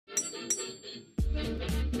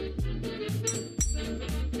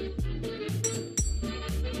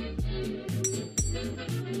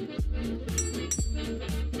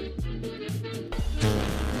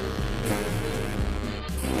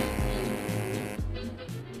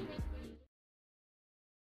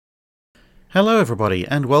Hello everybody,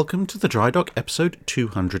 and welcome to the Drydock episode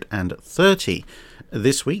 230.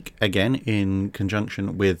 This week, again, in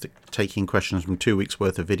conjunction with taking questions from 2 weeks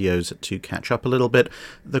worth of videos to catch up a little bit,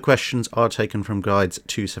 the questions are taken from guides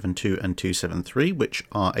 272 and 273, which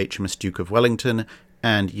are HMS Duke of Wellington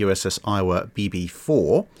and USS Iowa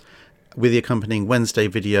BB4, with the accompanying Wednesday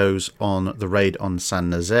videos on the raid on St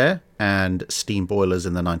Nazaire and steam boilers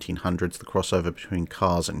in the 1900s, the crossover between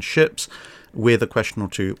cars and ships, with a question or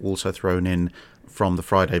two also thrown in from the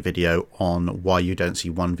Friday video on why you don't see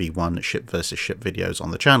 1v1 ship versus ship videos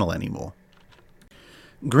on the channel anymore.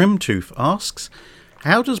 Grimtooth asks,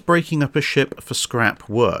 how does breaking up a ship for scrap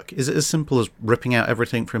work? Is it as simple as ripping out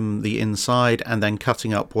everything from the inside and then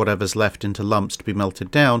cutting up whatever's left into lumps to be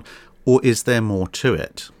melted down, or is there more to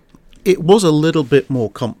it? It was a little bit more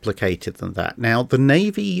complicated than that. Now, the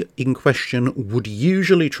Navy in question would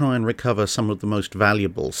usually try and recover some of the most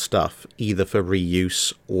valuable stuff, either for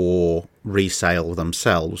reuse or resale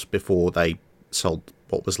themselves before they sold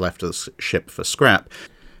what was left of the ship for scrap.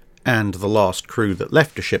 And the last crew that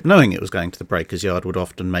left a ship, knowing it was going to the breaker's yard, would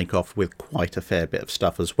often make off with quite a fair bit of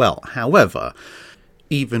stuff as well. However,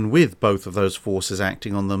 even with both of those forces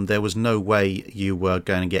acting on them, there was no way you were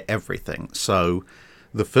going to get everything. So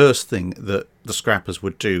the first thing that the scrappers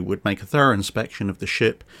would do would make a thorough inspection of the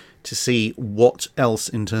ship to see what else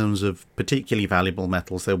in terms of particularly valuable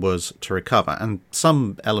metals there was to recover. And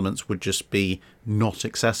some elements would just be not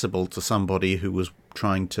accessible to somebody who was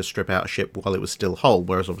trying to strip out a ship while it was still whole,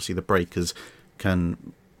 whereas obviously the breakers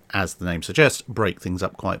can, as the name suggests, break things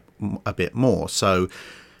up quite a bit more. So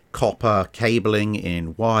copper cabling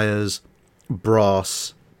in wires,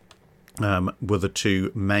 brass, were the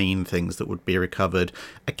two main things that would be recovered.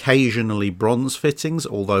 Occasionally bronze fittings,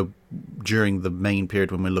 although during the main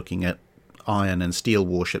period when we're looking at iron and steel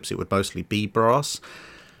warships, it would mostly be brass.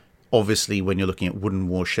 Obviously, when you're looking at wooden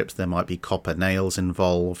warships, there might be copper nails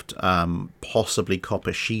involved, possibly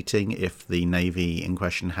copper sheeting if the Navy in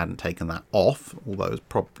question hadn't taken that off, although it's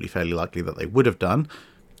probably fairly likely that they would have done.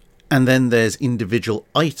 And then there's individual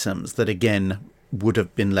items that, again, would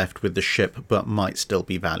have been left with the ship but might still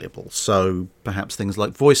be valuable. So perhaps things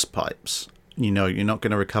like voice pipes. You know, you're not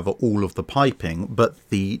going to recover all of the piping, but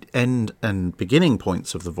the end and beginning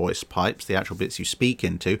points of the voice pipes, the actual bits you speak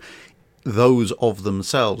into, those of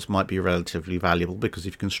themselves might be relatively valuable, because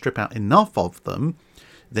if you can strip out enough of them,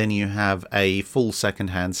 then you have a full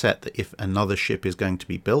second-hand set that if another ship is going to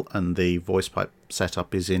be built and the voice pipe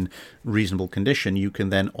setup is in reasonable condition, you can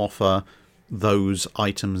then offer those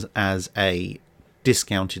items as a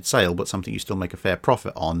discounted sale, but something you still make a fair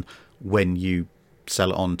profit on when you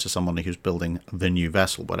sell it on to someone who's building the new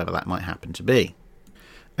vessel, whatever that might happen to be.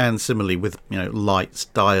 And similarly with, lights,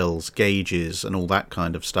 dials, gauges, and all that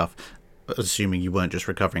kind of stuff, assuming you weren't just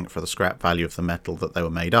recovering it for the scrap value of the metal that they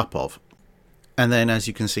were made up of. And then, as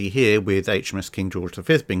you can see here, with HMS King George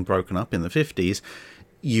V being broken up in the 50s,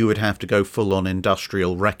 you would have to go full-on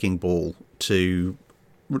industrial wrecking ball to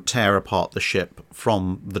tear apart the ship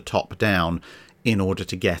from the top down in order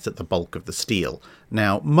to get at the bulk of the steel.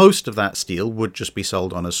 Now, most of that steel would just be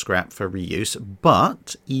sold on as scrap for reuse,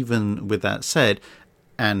 but even with that said,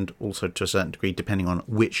 and also to a certain degree depending on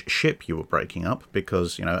which ship you were breaking up,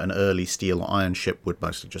 because, an early steel or iron ship would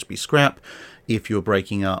mostly just be scrap. If you were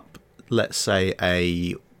breaking up, let's say,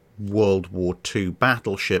 a World War II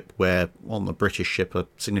battleship, where on the British ship a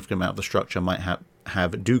significant amount of the structure might have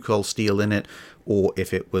Ducol steel in it, or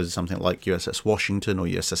if it was something like USS Washington or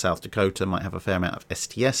USS South Dakota, might have a fair amount of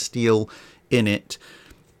STS steel in it.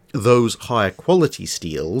 Those higher quality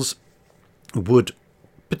steels would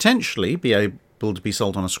potentially be able to be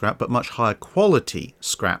sold on a scrap, but much higher quality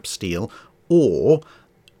scrap steel or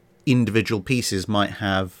individual pieces might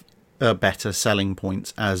have better selling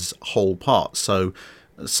points as whole parts. So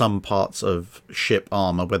some parts of ship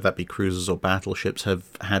armour, whether that be cruisers or battleships, have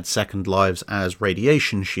had second lives as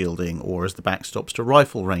radiation shielding or as the backstops to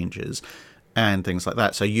rifle ranges and things like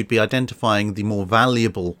that. So you'd be identifying the more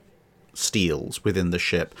valuable steels within the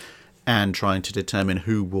ship and trying to determine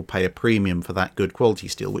who will pay a premium for that good quality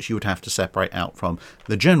steel, which you would have to separate out from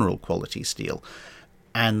the general quality steel.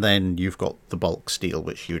 And then you've got the bulk steel,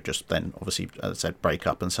 which you would just then, obviously, as I said, break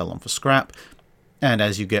up and sell on for scrap. And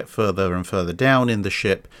as you get further and further down in the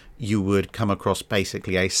ship, you would come across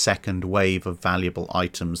basically a second wave of valuable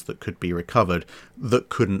items that could be recovered that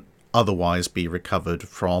couldn't otherwise be recovered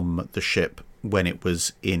from the ship when it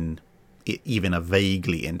was in even a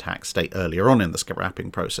vaguely intact state earlier on in the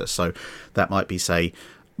scrapping process. So that might be, say,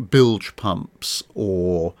 bilge pumps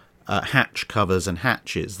or hatch covers and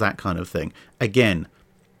hatches, that kind of thing. Again,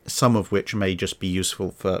 some of which may just be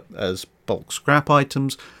useful as bulk scrap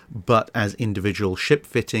items, but as individual ship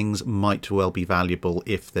fittings might well be valuable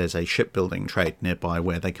if there's a shipbuilding trade nearby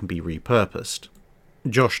where they can be repurposed.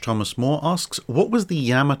 Josh Thomas Moore asks, what was the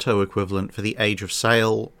Yamato equivalent for the Age of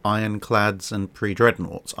Sail, Ironclads and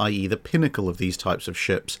Pre-Dreadnoughts, i.e. the pinnacle of these types of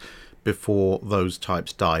ships before those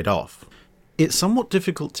types died off? It's somewhat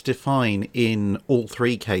difficult to define in all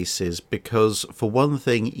three cases because, for one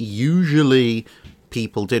thing, usually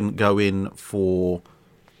people didn't go in for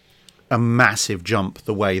a massive jump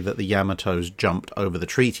the way that the Yamatos jumped over the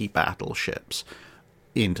treaty battleships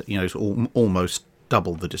into, almost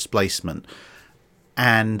double the displacement.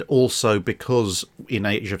 And also because in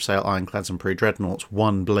Age of Sail, Ironclads and Pre-Dreadnoughts,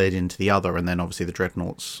 one bled into the other, and then obviously the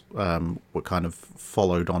Dreadnoughts were kind of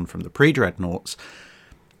followed on from the Pre-Dreadnoughts.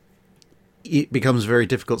 It becomes very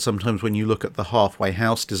difficult sometimes when you look at the halfway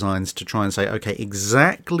house designs to try and say, okay,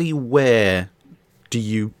 exactly where do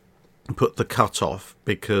you put the cutoff?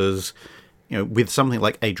 Because, with something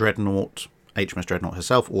like a Dreadnought, HMS Dreadnought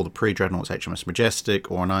herself, or the Pre-Dreadnoughts HMS Majestic,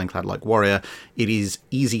 or an Ironclad like Warrior, it is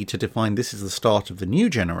easy to define this is the start of the new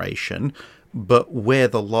generation, but where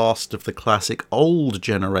the last of the classic old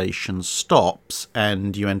generation stops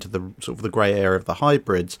and you enter the sort of the grey area of the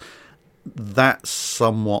hybrids, that's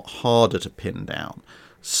somewhat harder to pin down.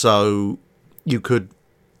 So you could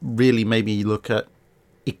really maybe look at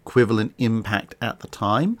equivalent impact at the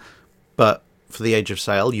time, but for the Age of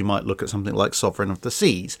Sail you might look at something like Sovereign of the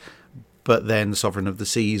Seas, but then Sovereign of the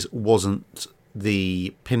Seas wasn't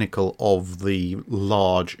the pinnacle of the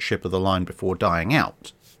large ship of the line before dying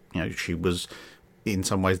out. She was in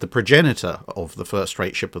some ways the progenitor of the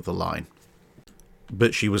first-rate ship of the line,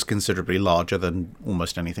 but she was considerably larger than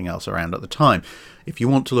almost anything else around at the time. If you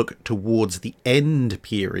want to look towards the end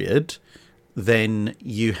period, then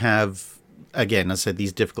you have, again, as I said,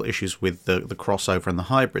 these difficult issues with the crossover and the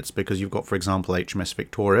hybrids, because you've got, for example, HMS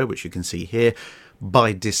Victoria, which you can see here.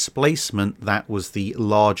 By displacement, that was the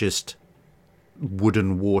largest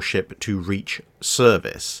wooden warship to reach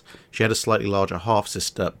service. She had a slightly larger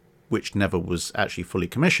half-sister, which never was actually fully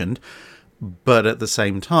commissioned, but at the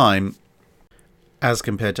same time, as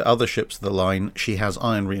compared to other ships of the line, she has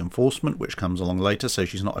iron reinforcement, which comes along later, so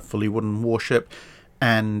she's not a fully wooden warship.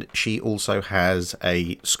 And she also has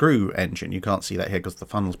a screw engine. You can't see that here because the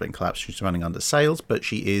funnel's been collapsed. She's running under sails, but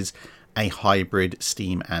she is a hybrid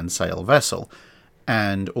steam and sail vessel.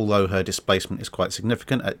 And although her displacement is quite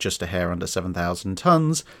significant at just a hair under 7,000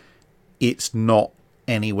 tons, it's not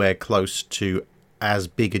anywhere close to as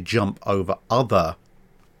big a jump over other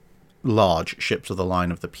large ships of the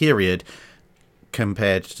line of the period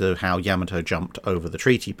compared to how Yamato jumped over the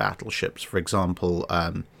treaty battleships. For example,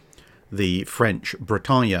 the French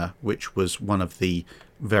Bretagne, which was one of the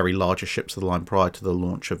very largest ships of the line prior to the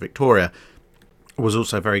launch of Victoria, was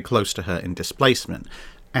also very close to her in displacement.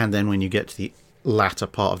 And then when you get to the latter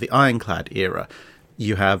part of the Ironclad era,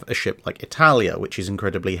 you have a ship like Italia, which is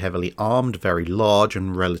incredibly heavily armed, very large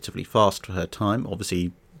and relatively fast for her time.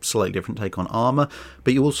 Obviously, slightly different take on armour.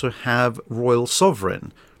 But you also have Royal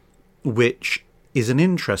Sovereign, which is an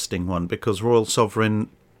interesting one because Royal Sovereign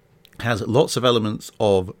has lots of elements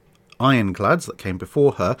of Ironclads that came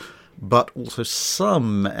before her, but also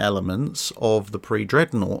some elements of the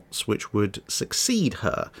Pre-Dreadnoughts which would succeed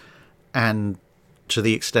her, and to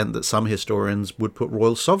the extent that some historians would put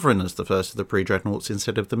Royal Sovereign as the first of the Pre-Dreadnoughts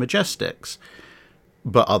instead of the Majestics.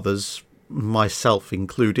 But others, myself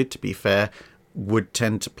included to be fair, would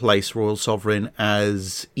tend to place Royal Sovereign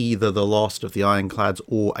as either the last of the Ironclads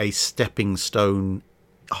or a stepping stone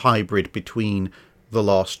hybrid between the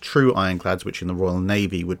last true Ironclads, which in the Royal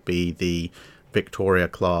Navy would be the Victoria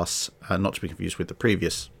class, not to be confused with the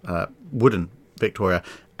previous wooden Victoria,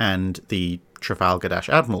 and the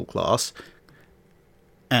Trafalgar-Admiral class,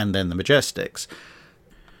 and then the Majestics.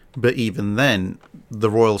 But even then, the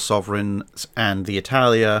Royal Sovereigns and the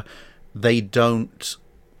Italia, they don't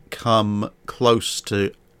come close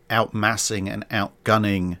to outmassing and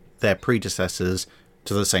outgunning their predecessors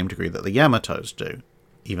to the same degree that the Yamatos do,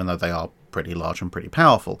 even though they are pretty large and pretty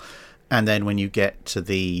powerful. And then when you get to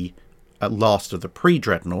the last of the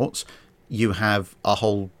Pre-Dreadnoughts, you have a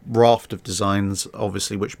whole raft of designs,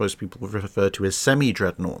 obviously, which most people would refer to as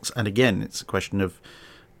semi-dreadnoughts. And again, it's a question of,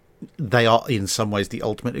 they are in some ways the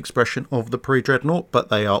ultimate expression of the Pre-Dreadnought, but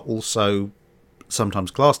they are also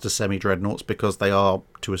sometimes classed as semi-dreadnoughts because they are,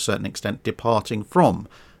 to a certain extent, departing from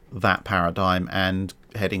that paradigm and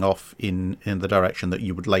heading off in the direction that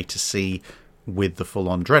you would later see with the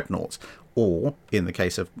full-on dreadnoughts. Or, in the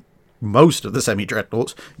case of most of the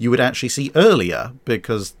semi-dreadnoughts, you would actually see earlier,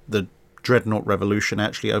 because the dreadnought revolution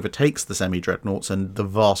actually overtakes the semi-dreadnoughts, and the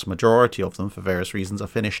vast majority of them, for various reasons, are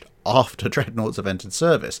finished after dreadnoughts have entered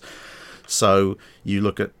service. So you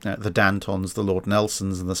look at the Dantons, the Lord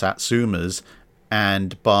Nelsons, and the Satsumas,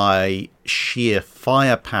 and by sheer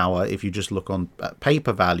firepower, if you just look on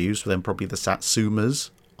paper values, then probably the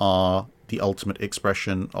Satsumas are the ultimate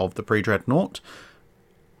expression of the pre-dreadnought.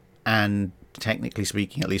 And technically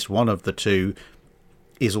speaking, at least one of the two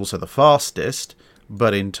is also the fastest.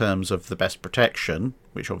 But in terms of the best protection,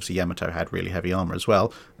 which obviously Yamato had really heavy armour as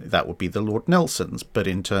well, that would be the Lord Nelsons. But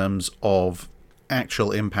in terms of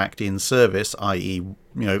actual impact in service, i.e.,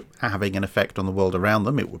 having an effect on the world around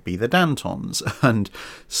them, it would be the Dantons, and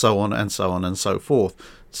so on and so on and so forth.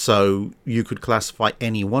 So you could classify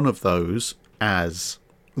any one of those as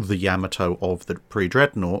the Yamato of the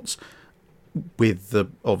pre-dreadnoughts, with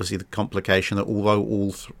obviously the complication that although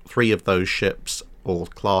all three of those ships or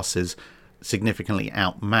classes significantly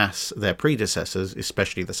outmass their predecessors,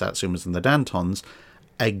 especially the Satsumas and the Dantons,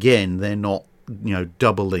 again, they're not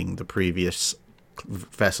doubling the previous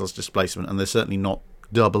vessel's displacement, and they're certainly not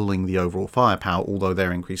doubling the overall firepower, although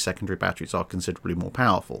their increased secondary batteries are considerably more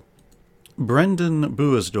powerful. Brendan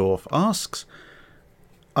Buersdorf asks,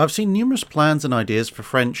 I've seen numerous plans and ideas for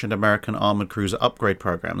French and American armoured cruiser upgrade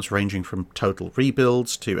programs, ranging from total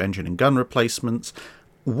rebuilds to engine and gun replacements.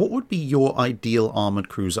 What would be your ideal armoured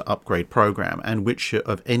cruiser upgrade program, and which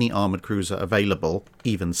of any armoured cruiser available,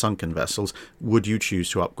 even sunken vessels, would you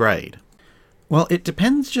choose to upgrade? Well, it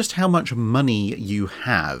depends just how much money you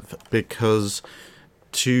have, because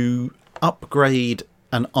to upgrade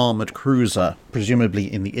an armoured cruiser,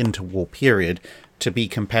 presumably in the interwar period, to be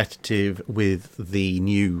competitive with the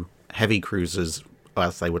new heavy cruisers,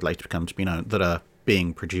 as they would later come to be known, that are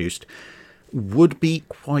being produced, would be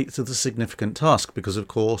quite a significant task, because of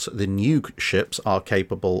course the new ships are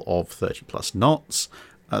capable of 30 plus knots.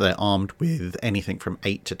 They're armed with anything from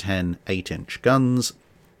 8 to 10 8-inch guns,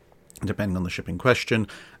 depending on the ship in question.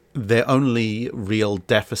 Their only real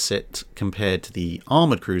deficit compared to the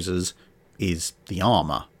armoured cruisers is the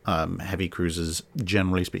armour. Heavy cruisers,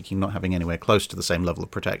 generally speaking, not having anywhere close to the same level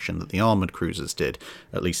of protection that the armoured cruisers did,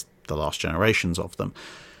 at least the last generations of them.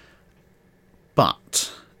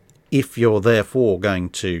 But if you're therefore going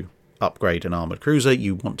to upgrade an armoured cruiser,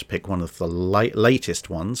 you want to pick one of the latest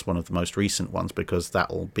ones, one of the most recent ones, because that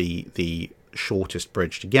will be the shortest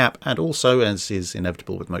bridge to gap, and also, as is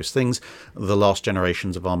inevitable with most things, the last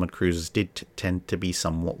generations of armoured cruisers did tend to be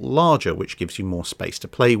somewhat larger, which gives you more space to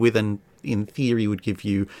play with, and in theory would give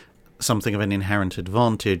you something of an inherent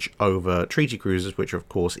advantage over treaty cruisers, which are, of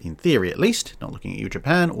course, in theory at least, not looking at you,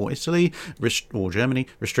 Japan or Italy or Germany,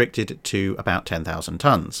 restricted to about 10,000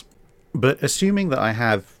 tons. But assuming that I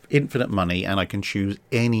have infinite money and I can choose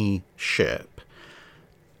any ship,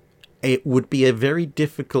 it would be a very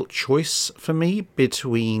difficult choice for me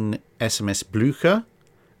between SMS Blücher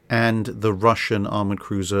and the Russian armoured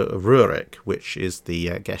cruiser Rurik, which is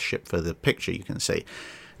the guest ship for the picture you can see.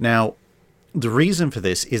 Now, the reason for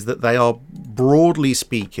this is that they are, broadly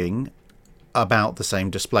speaking, about the same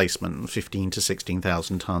displacement, 15 to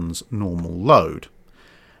 16,000 tons normal load.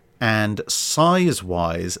 And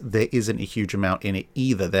size-wise, there isn't a huge amount in it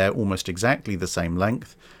either. They're almost exactly the same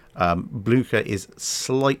length. Blücher is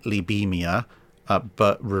slightly beamier,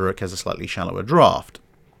 but Rurik has a slightly shallower draft.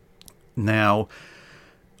 Now,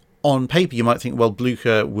 on paper, you might think, well,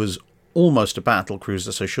 Blücher was almost a battle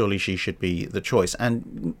cruiser, so surely she should be the choice.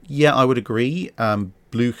 And yeah, I would agree.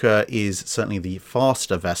 Blücher is certainly the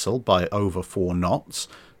faster vessel by over 4 knots.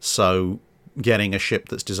 So getting a ship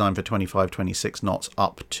that's designed for 25, 26 knots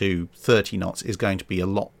up to 30 knots is going to be a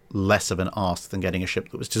lot less of an ask than getting a ship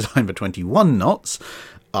that was designed for 21 knots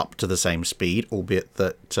up to the same speed, albeit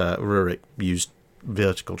that Rurik used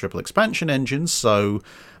vertical triple expansion engines, so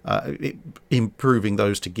improving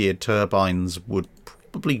those to geared turbines would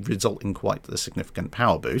probably result in quite a significant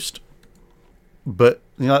power boost. But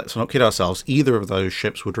let's not kid ourselves, either of those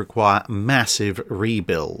ships would require massive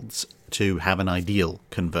rebuilds to have an ideal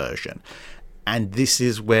conversion. And this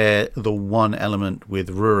is where the one element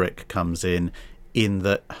with Rurik comes in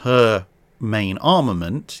that her main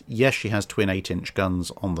armament, yes, she has twin 8-inch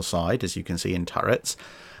guns on the side, as you can see in turrets,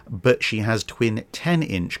 but she has twin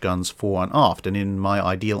 10-inch guns fore and aft. And in my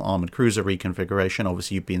ideal armoured cruiser reconfiguration,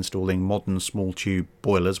 obviously you'd be installing modern small tube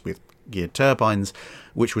boilers with geared turbines,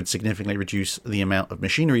 which would significantly reduce the amount of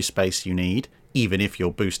machinery space you need, even if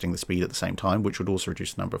you're boosting the speed at the same time, which would also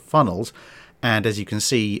reduce the number of funnels. And as you can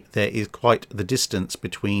see, there is quite the distance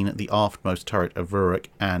between the aftmost turret of Rurik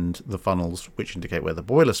and the funnels, which indicate where the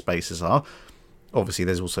boiler spaces are. Obviously,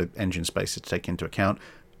 there's also engine spaces to take into account.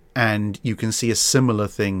 And you can see a similar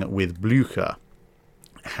thing with Blücher.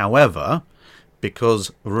 However,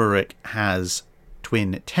 because Rurik has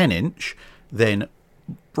twin 10-inch, then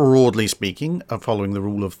broadly speaking, following the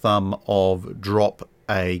rule of thumb of drop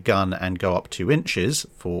a gun and go up 2 inches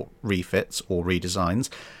for refits or redesigns,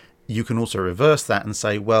 you can also reverse that and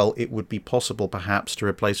say, well, it would be possible perhaps to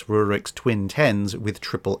replace Rurik's twin 10s with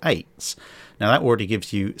triple 8s. Now that already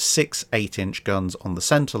gives you 6 8-inch guns on the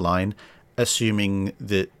centre line, assuming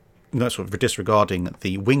that, sort of disregarding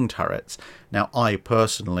the wing turrets. Now I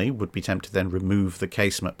personally would be tempted to then remove the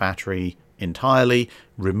casement battery entirely,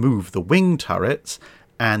 remove the wing turrets,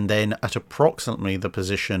 and then at approximately the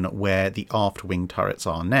position where the aft wing turrets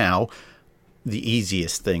are now, the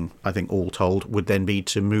easiest thing, I think all told, would then be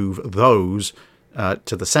to move those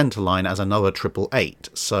to the centre line as another triple 8.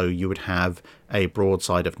 So you would have a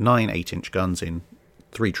broadside of 9 8-inch guns in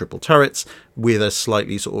 3 triple turrets, with a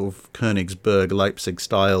slightly sort of Königsberg Leipzig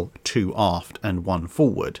style 2 aft and 1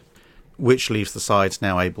 forward, which leaves the sides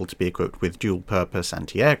now able to be equipped with dual-purpose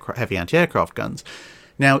heavy anti-aircraft guns.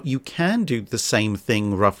 Now, you can do the same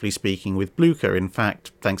thing, roughly speaking, with Blucher. In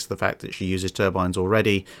fact, thanks to the fact that she uses turbines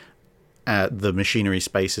already, the machinery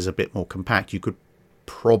space is a bit more compact. You could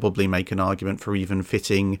probably make an argument for even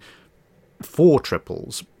fitting 4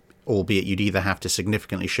 triples, albeit you'd either have to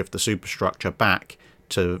significantly shift the superstructure back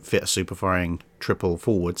to fit a superfiring triple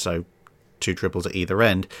forward, so 2 triples at either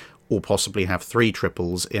end, or possibly have 3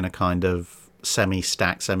 triples in a kind of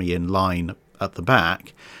semi-stack, semi-in line at the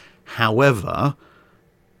back. However,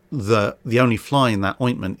 the only fly in that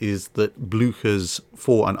ointment is that Blucher's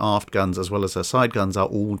fore and aft guns, as well as her side guns, are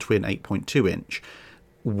all twin 8.2 inch,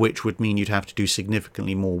 which would mean you'd have to do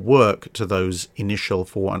significantly more work to those initial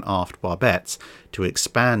fore and aft barbettes to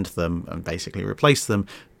expand them and basically replace them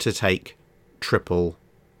to take triple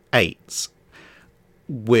 8s,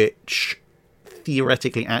 which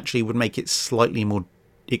theoretically actually would make it slightly more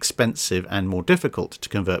expensive and more difficult to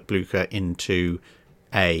convert Blucher into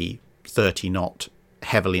a 30-knot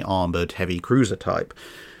heavily armoured heavy cruiser type.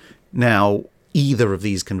 Now, either of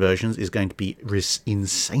these conversions is going to be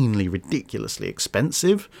insanely, ridiculously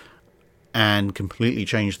expensive and completely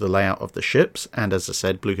change the layout of the ships. And as I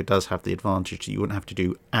said, Blucher does have the advantage that you wouldn't have to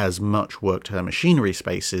do as much work to her machinery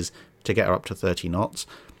spaces to get her up to 30 knots.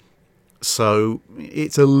 So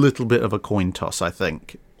it's a little bit of a coin toss, I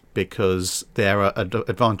think, because there are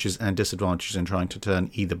advantages and disadvantages in trying to turn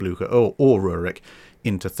either Blucher or Rurik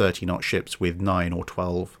into 30-knot ships with 9 or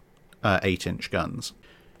 12 8-inch guns.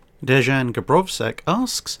 Dejan Gabrovsek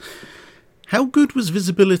asks, how good was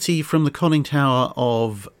visibility from the conning tower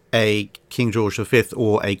of a King George V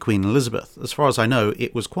or a Queen Elizabeth? As far as I know,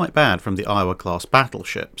 it was quite bad from the Iowa-class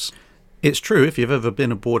battleships. It's true, if you've ever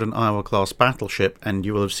been aboard an Iowa-class battleship, and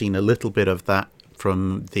you will have seen a little bit of that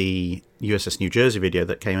from the USS New Jersey video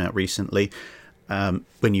that came out recently,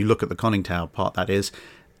 when you look at the conning tower part, that is,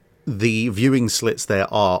 the viewing slits there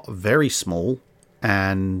are very small,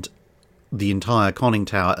 and the entire conning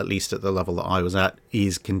tower, at least at the level that I was at,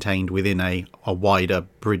 is contained within a wider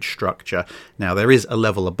bridge structure. Now, there is a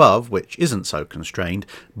level above, which isn't so constrained,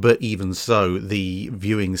 but even so, the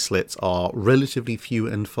viewing slits are relatively few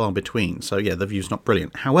and far between. So, yeah, the view's not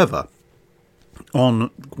brilliant. However,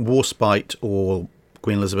 on Warspite or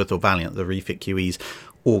Queen Elizabeth or Valiant, the refit QEs,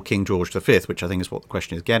 or King George V, which I think is what the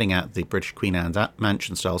question is getting at, the British Queen Anne's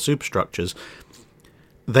Mansion-style superstructures,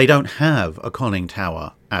 they don't have a conning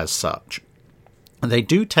tower as such. They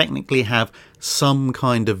do technically have some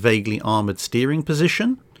kind of vaguely armoured steering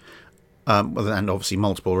position, and obviously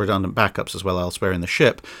multiple redundant backups as well elsewhere in the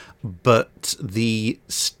ship, but the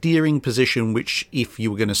steering position, which if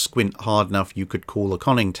you were going to squint hard enough you could call a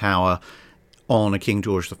conning tower on a King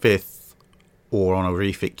George V or on a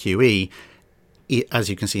refit QE, as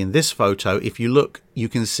you can see in this photo, if you look, you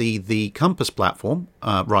can see the compass platform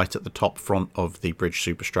right at the top front of the bridge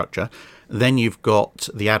superstructure. Then you've got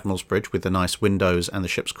the Admiral's Bridge with the nice windows and the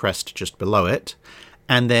ship's crest just below it.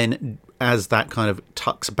 And then as that kind of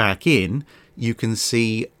tucks back in, you can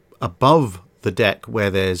see above the deck where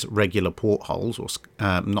there's regular portholes, or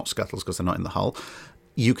not scuttles because they're not in the hull,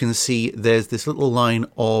 you can see there's this little line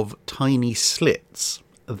of tiny slits.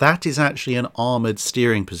 That is actually an armoured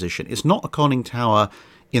steering position. It's not a conning tower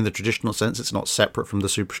in the traditional sense. It's not separate from the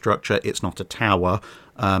superstructure. It's not a tower.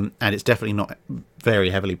 And it's definitely not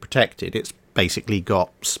very heavily protected. It's basically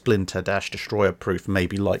got splinter-destroyer proof,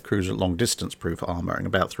 maybe light cruiser long distance proof armour, in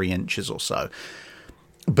about 3 inches or so.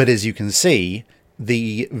 But as you can see,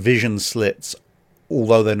 the vision slits,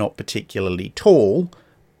 although they're not particularly tall,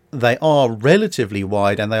 they are relatively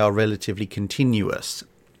wide and they are relatively continuous.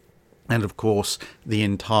 And of course, the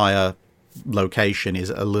entire location is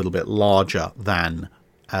a little bit larger than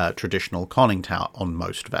a traditional conning tower on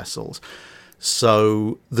most vessels.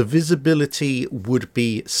 So the visibility would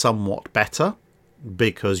be somewhat better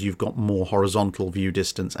because you've got more horizontal view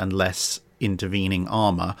distance and less intervening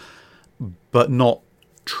armour, but not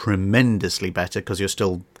tremendously better because you're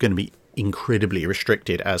still going to be incredibly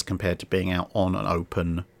restricted as compared to being out on an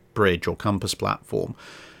open bridge or compass platform.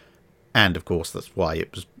 And of course that's why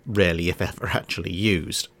it was rarely, if ever, actually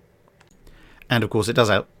used. And of course it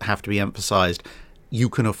does have to be emphasised, you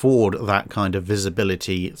can afford that kind of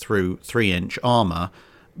visibility through 3-inch armour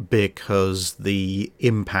because the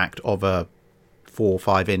impact of a 4 or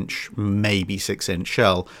 5-inch, maybe 6-inch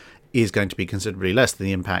shell is going to be considerably less than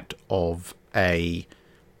the impact of a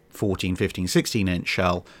 14, 15, 16-inch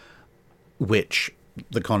shell, which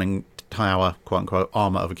the conning tower, quote-unquote,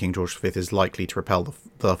 armour of a King George V is likely to repel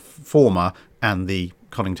the former, and the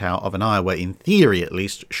conning tower of an Iowa, in theory at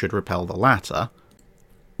least, should repel the latter.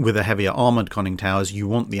 With the heavier armoured conning towers, you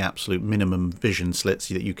want the absolute minimum vision slits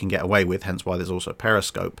that you can get away with, hence why there's also a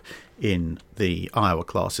periscope in the Iowa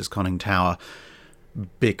class's conning tower,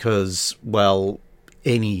 because, well,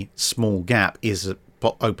 any small gap is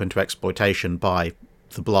open to exploitation by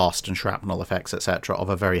the blast and shrapnel effects, etc., of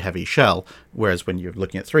a very heavy shell, whereas when you're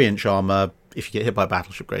looking at 3-inch armour, if you get hit by a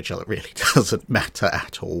battleship-grade shell, it really doesn't matter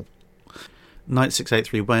at all.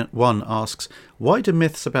 Knight68321 asks, why do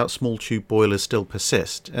myths about small tube boilers still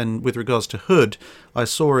persist? And with regards to Hood, I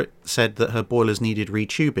saw it said that her boilers needed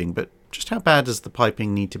retubing, but just how bad does the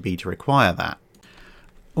piping need to be to require that?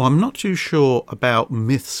 Well, I'm not too sure about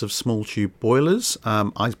myths of small tube boilers.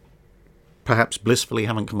 I perhaps blissfully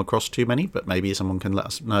haven't come across too many, but maybe someone can let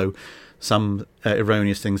us know some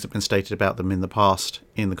erroneous things that have been stated about them in the past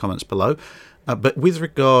in the comments below. But with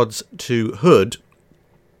regards to Hood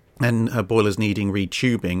and her boilers needing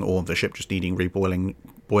retubing, or the ship just needing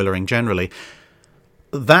boilering generally,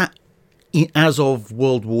 that, as of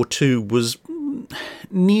World War II, was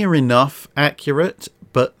near enough accurate,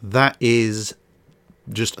 but that is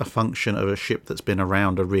just a function of a ship that's been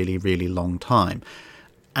around a really, really long time.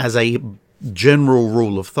 As a general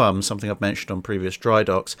rule of thumb, something I've mentioned on previous dry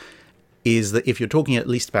docks, is that if you're talking at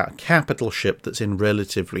least about a capital ship that's in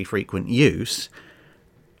relatively frequent use,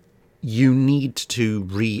 you need to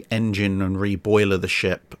re-engine and re-boiler the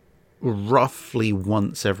ship roughly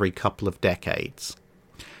once every couple of decades.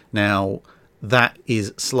 Now, that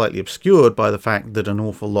is slightly obscured by the fact that an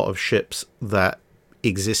awful lot of ships that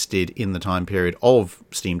existed in the time period of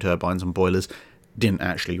steam turbines and boilers didn't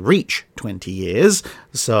actually reach 20 years,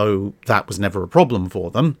 so that was never a problem for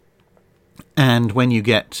them. And when you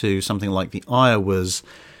get to something like the Iowas,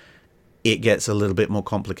 it gets a little bit more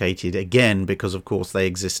complicated again, because of course they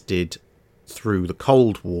existed through the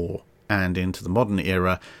Cold War and into the modern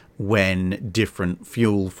era, when different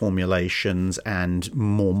fuel formulations and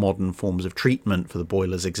more modern forms of treatment for the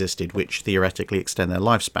boilers existed, which theoretically extend their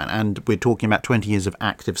lifespan. And we're talking about 20 years of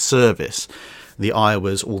active service. The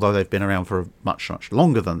Iowas, although they've been around for much, much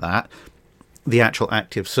longer than that, the actual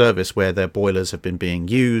active service where their boilers have been being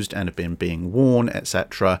used and have been being worn,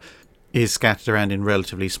 etc., is scattered around in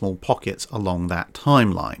relatively small pockets along that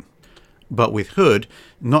timeline. But with Hood,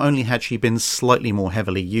 not only had she been slightly more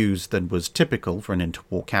heavily used than was typical for an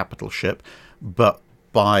interwar capital ship, but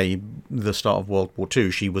by the start of World War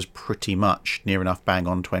II, she was pretty much near enough bang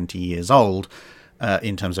on 20 years old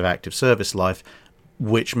in terms of active service life,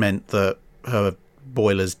 which meant that her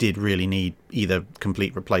boilers did really need either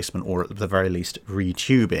complete replacement or at the very least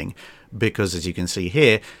retubing, because as you can see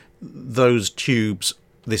here, those tubes,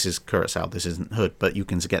 this is Curacao, this isn't Hood, but you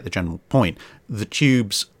can get the general point. The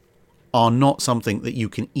tubes are not something that you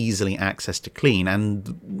can easily access to clean,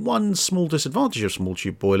 and one small disadvantage of small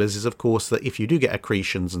tube boilers is of course that if you do get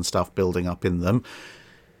accretions and stuff building up in them,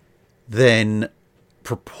 then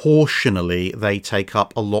proportionally they take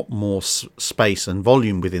up a lot more space and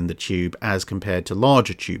volume within the tube as compared to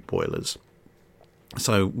larger tube boilers.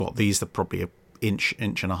 So these are probably an inch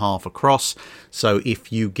and a half across, so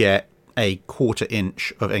if you get a 1/4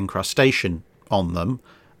 inch of encrustation on them,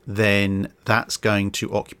 then that's going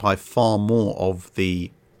to occupy far more of the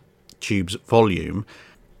tube's volume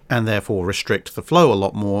and therefore restrict the flow a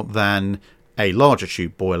lot more than a larger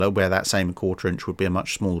tube boiler, where that same 1/4 inch would be a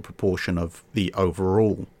much smaller proportion of the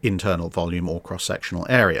overall internal volume or cross-sectional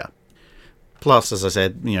area. Plus, as I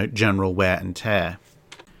said, general wear and tear.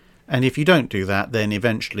 And if you don't do that, then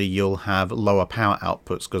eventually you'll have lower power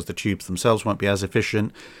outputs because the tubes themselves won't be as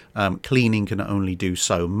efficient. Cleaning can only do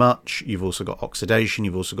so much. You've also got oxidation.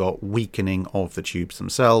 You've also got weakening of the tubes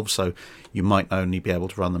themselves. So you might only be able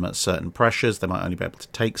to run them at certain pressures. They might only be able to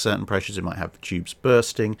take certain pressures. You might have the tubes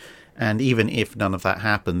bursting. And even if none of that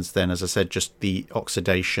happens, then, as I said, just the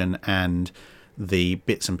oxidation and the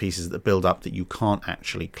bits and pieces that build up that you can't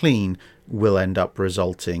actually clean will end up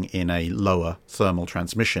resulting in a lower thermal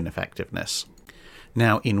transmission effectiveness.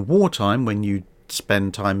 Now, in wartime, when you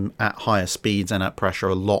spend time at higher speeds and at pressure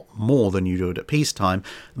a lot more than you do at peacetime,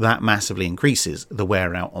 that massively increases the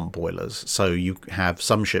wear out on boilers. So you have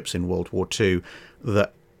some ships in World War II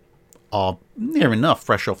that are near enough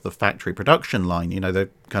fresh off the factory production line. They're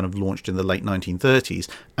kind of launched in the late 1930s,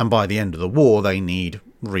 and by the end of the war they need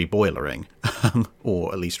reboilering,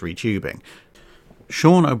 or at least retubing.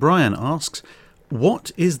 Sean O'Brien asks,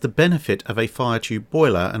 what is the benefit of a firetube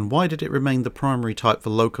boiler, and why did it remain the primary type for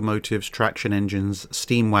locomotives, traction engines,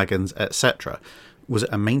 steam wagons, etc.? Was it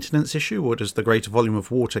a maintenance issue, or does the greater volume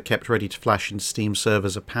of water kept ready to flash into steam serve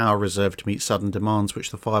as a power reserve to meet sudden demands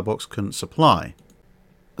which the firebox couldn't supply?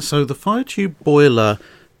 So the firetube boiler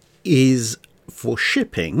is, for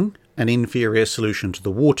shipping, an inferior solution to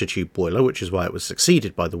the water tube boiler, which is why it was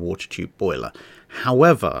succeeded by the water tube boiler.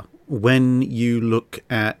 However, when you look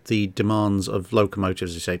at the demands of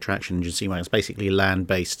locomotives, you say traction engine, steam wagons, basically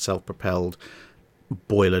land-based, self-propelled,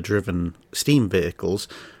 boiler-driven steam vehicles,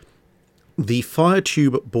 the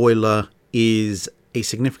firetube boiler is a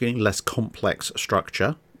significantly less complex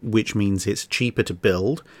structure, which means it's cheaper to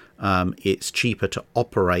build, it's cheaper to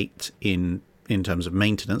operate in terms of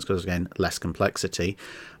maintenance, because again, less complexity.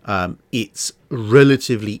 It's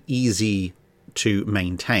relatively easy to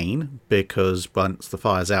maintain, because once the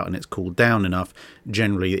fire's out and it's cooled down enough,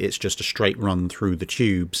 generally it's just a straight run through the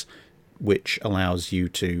tubes, which allows you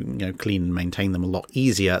to clean and maintain them a lot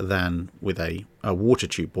easier than with a water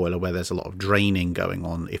tube boiler, where there's a lot of draining going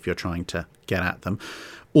on if you're trying to get at them.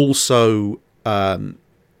 Also,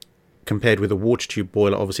 compared with a water tube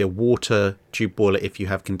boiler, obviously a water tube boiler, if you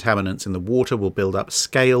have contaminants in the water, will build up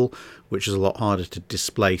scale, which is a lot harder to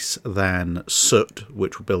displace than soot,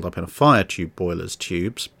 which will build up in a fire tube boiler's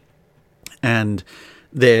tubes. And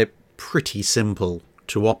they're pretty simple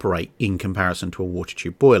to operate in comparison to a water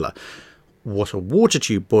tube boiler. What a water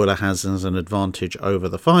tube boiler has as an advantage over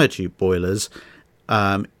the fire tube boilers,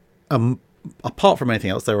 apart from anything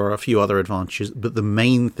else, there are a few other advantages, but the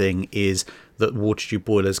main thing is that water tube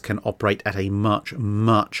boilers can operate at a much,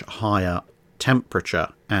 much higher temperature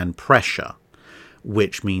and pressure,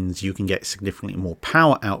 which means you can get significantly more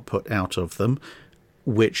power output out of them,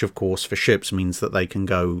 which of course for ships means that they can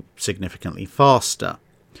go significantly faster.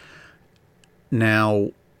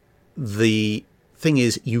 Now, the thing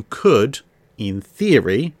is, you could, in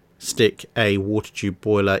theory, stick a water tube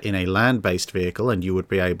boiler in a land-based vehicle and you would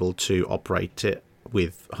be able to operate it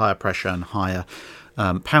with higher pressure and higher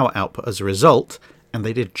power output as a result. And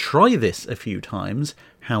they did try this a few times.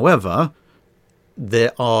 However,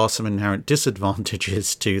 there are some inherent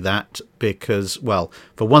disadvantages to that because, well,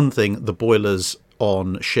 for one thing, the boilers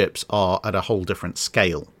on ships are at a whole different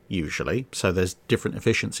scale usually, so there's different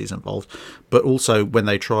efficiencies involved. But also when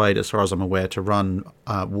they tried, as far as I'm aware, to run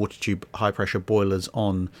water tube high pressure boilers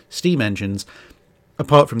on steam engines,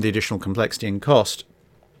 apart from the additional complexity and cost,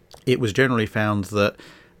 it was generally found that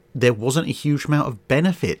there wasn't a huge amount of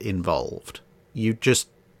benefit involved. You just,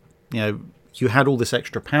 you had all this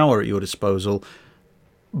extra power at your disposal,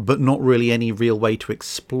 but not really any real way to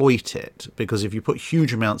exploit it, because if you put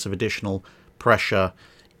huge amounts of additional pressure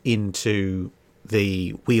into the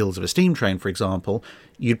wheels of a steam train, for example,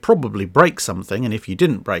 you'd probably break something, and if you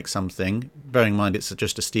didn't break something, bearing in mind it's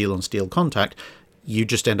just a steel-on-steel contact, you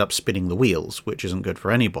just end up spinning the wheels, which isn't good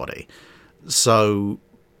for anybody. So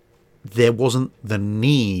there wasn't the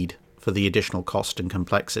need for the additional cost and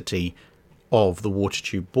complexity of the water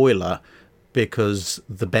tube boiler, because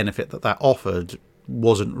the benefit that offered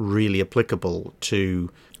wasn't really applicable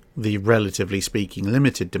to the, relatively speaking,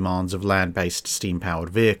 limited demands of land-based steam-powered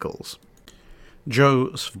vehicles. Joe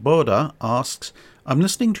Svoboda asks, I'm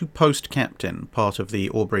listening to Post Captain, part of the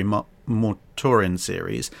Aubrey Motorin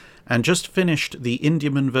series, and just finished the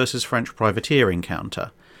Indiaman versus French privateer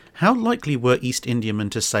encounter. How likely were East Indiamen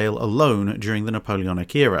to sail alone during the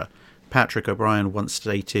Napoleonic era? Patrick O'Brien once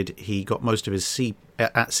stated he got most of his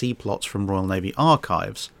at-sea plots from Royal Navy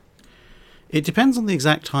archives. It depends on the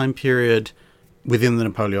exact time period within the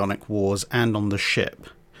Napoleonic Wars and on the ship,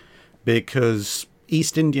 because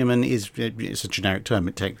East Indiaman it's a generic term.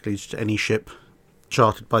 It technically is any ship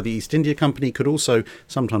chartered by the East India Company, could also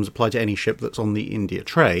sometimes apply to any ship that's on the India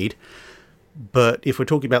trade. But if we're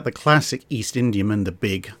talking about the classic East Indiaman, the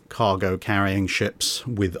big cargo carrying ships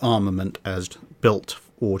with armament as built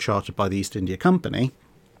or chartered by the East India Company,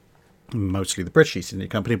 mostly the British East India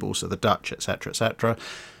Company, but also the Dutch, etc., etc.,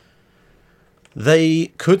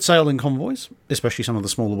 they could sail in convoys, especially some of the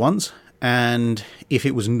smaller ones, and if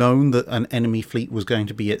it was known that an enemy fleet was going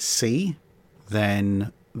to be at sea,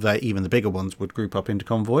 then even the bigger ones would group up into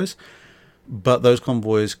convoys. But those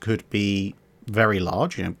convoys could be very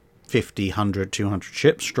large, 50, 100, 200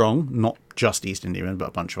 ships strong, not just East Indiamen, but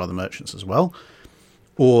a bunch of other merchants as well.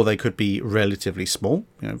 Or they could be relatively small,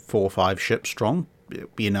 4 or 5 ships strong. It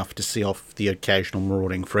would be enough to see off the occasional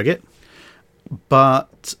marauding frigate.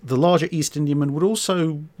 But the larger East Indiamen would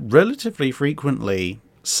also relatively frequently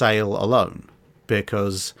sail alone,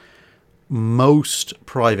 because most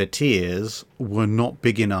privateers were not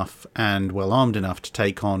big enough and well armed enough to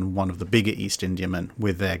take on one of the bigger East Indiamen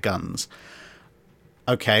with their guns.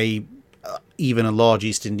 Okay, even a large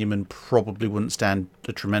East Indiaman probably wouldn't stand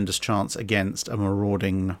a tremendous chance against a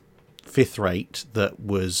marauding fifth rate that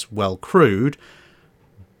was well crewed,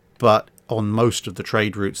 but on most of the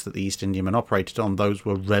trade routes that the East Indiamen operated on, those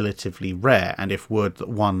were relatively rare, and if word that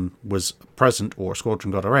one was present or a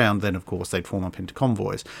squadron got around, then of course they'd form up into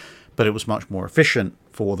convoys. But it was much more efficient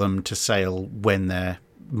for them to sail when their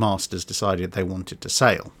masters decided they wanted to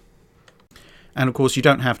sail. And of course you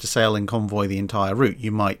don't have to sail in convoy the entire route.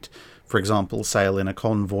 You might, for example, sail in a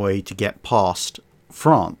convoy to get past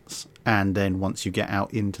France, and then once you get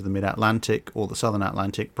out into the mid-Atlantic or the southern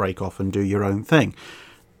Atlantic, break off and do your own thing.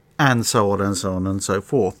 And so on and so on and so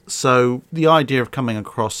forth. So the idea of coming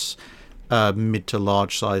across mid to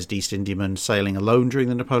large-sized East Indiamen sailing alone during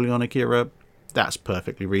the Napoleonic era, that's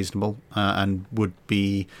perfectly reasonable and would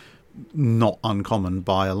be not uncommon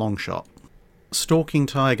by a long shot. Stalking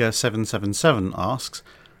Tiger 777 asks,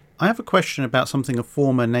 I have a question about something a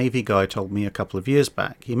former Navy guy told me a couple of years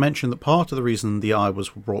back. He mentioned that part of the reason the Eye was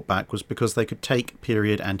brought back was because they could take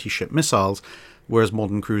period anti-ship missiles, whereas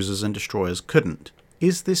modern cruisers and destroyers couldn't.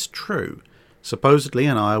 Is this true? Supposedly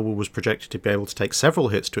an Iowa was projected to be able to take several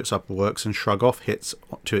hits to its upper works and shrug off hits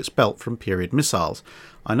to its belt from period missiles.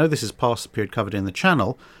 I know this is past the period covered in the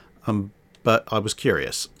channel, but I was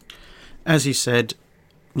curious. As you said,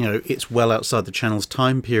 it's well outside the channel's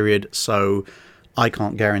time period, so I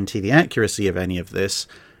can't guarantee the accuracy of any of this,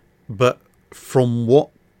 but from what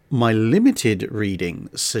my limited reading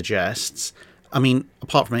suggests,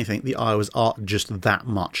 apart from anything, the Iowas are just that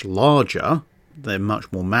much larger. They're much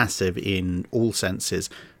more massive in all senses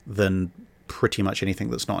than pretty much anything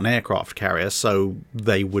that's not an aircraft carrier, so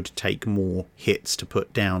they would take more hits to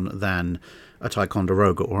put down than a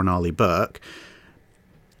Ticonderoga or an Arleigh Burke.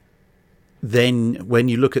 Then when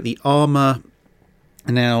you look at the armour,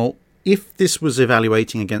 now if this was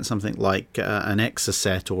evaluating against something like an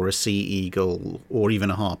Exocet or a Sea Eagle or even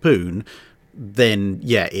a Harpoon, then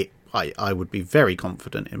yeah, I would be very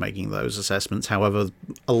confident in making those assessments. However,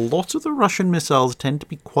 a lot of the Russian missiles tend to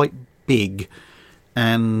be quite big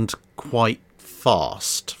and quite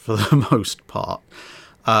fast for the most part.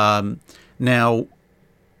 Now,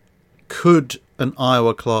 could an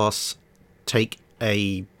Iowa class take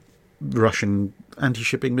a Russian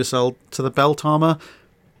anti-shipping missile to the belt armour?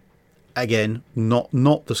 Again, not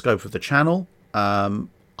the scope of the channel.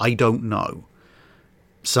 I don't know.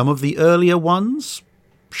 Some of the earlier ones,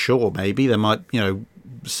 sure, maybe they might,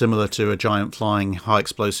 similar to a giant flying high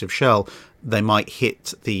explosive shell, they might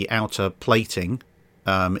hit the outer plating,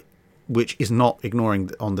 which is not,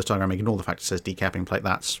 ignoring on the diagram, ignore the fact it says decapping plate.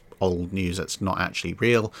 That's old news. That's not actually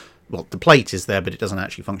real. Well, the plate is there, but it doesn't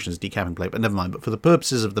actually function as a decapping plate, but never mind. But for the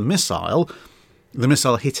purposes of the missile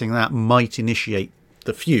hitting that might initiate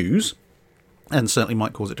the fuse and certainly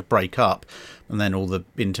might cause it to break up, and then all the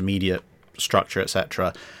intermediate structure,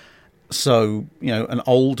 etc. So, an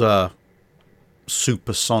older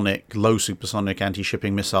low supersonic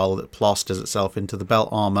anti-shipping missile that plasters itself into the belt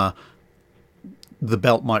armour, the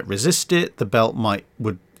belt might resist it. The belt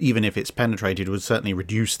would, even if it's penetrated, would certainly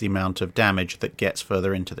reduce the amount of damage that gets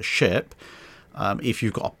further into the ship. If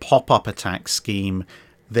you've got a pop-up attack scheme,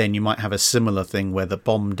 then you might have a similar thing where the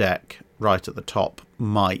bomb deck right at the top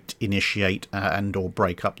might initiate and or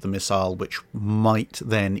break up the missile, which might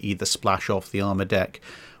then either splash off the armour deck,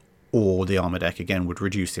 or the armour deck again would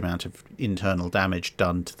reduce the amount of internal damage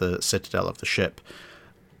done to the citadel of the ship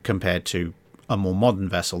compared to a more modern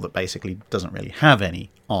vessel that basically doesn't really have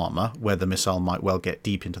any armour, where the missile might well get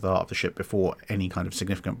deep into the heart of the ship before any kind of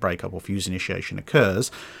significant breakup or fuse initiation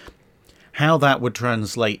occurs. How that would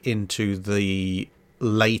translate into the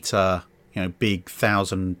later, big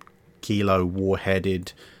 1,000-kilo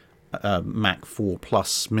warheaded Mach 4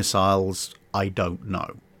 plus missiles, I don't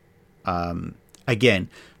know. Again,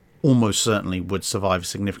 almost certainly would survive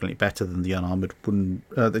significantly better than the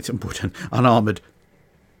unarmoured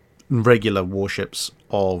regular warships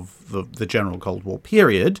of the general Cold War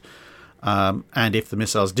period. And if the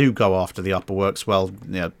missiles do go after the upper works, well,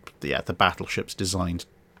 the battleship's designed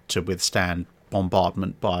to withstand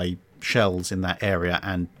bombardment by shells in that area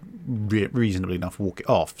and reasonably enough walk it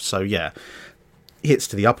off. So yeah, hits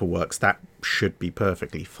to the upper works, that should be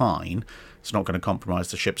perfectly fine. It's not going to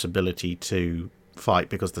compromise the ship's ability to fight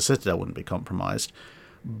because the Citadel wouldn't be compromised.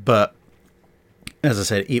 But as I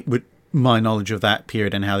said, my knowledge of that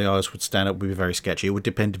period and how the Iowas would stand up would be very sketchy. It would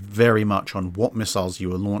depend very much on what missiles you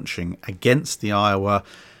were launching against the Iowa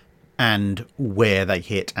and where they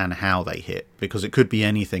hit and how they hit, because it could be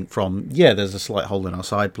anything from, there's a slight hole in our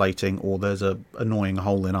side plating, or there's a annoying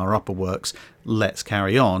hole in our upper works, let's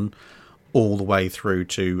carry on, all the way through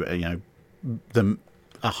to a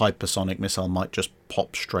hypersonic missile might just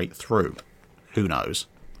pop straight through. Who knows?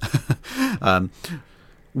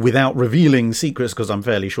 Without revealing secrets, because I'm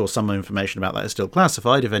fairly sure some information about that is still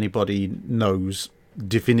classified. If anybody knows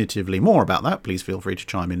definitively more about that, please feel free to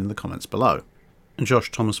chime in the comments below.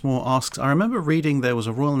 Josh Thomas Moore asks, I remember reading there was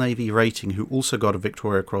a Royal Navy rating who also got a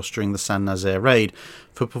Victoria Cross during the St Nazaire raid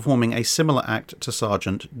for performing a similar act to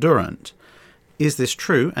Sergeant Durrant. Is this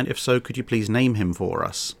true, and if so, could you please name him for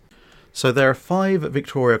us? So there are 5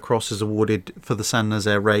 Victoria Crosses awarded for the St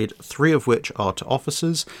Nazaire raid, 3 of which are to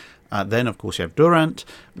officers. Then, of course, you have Durrant,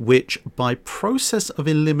 which by process of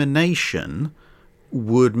elimination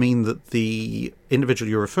would mean that the individual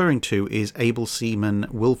you're referring to is Able Seaman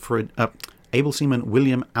William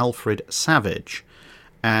Alfred Savage.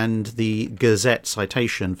 And the Gazette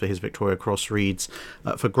citation for his Victoria Cross reads,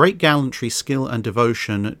 for great gallantry, skill and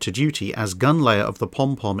devotion to duty as gunlayer of the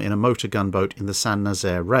pom-pom in a motor gunboat in the St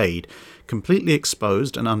Nazaire raid. Completely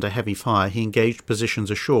exposed and under heavy fire, he engaged positions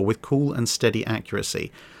ashore with cool and steady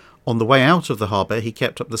accuracy. On the way out of the harbour, he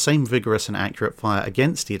kept up the same vigorous and accurate fire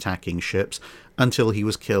against the attacking ships until he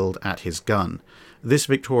was killed at his gun. This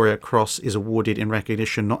Victoria Cross is awarded in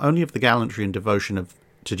recognition not only of the gallantry and devotion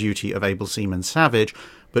to duty of Able Seaman Savage,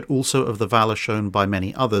 but also of the valour shown by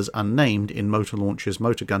many others unnamed in motor launchers,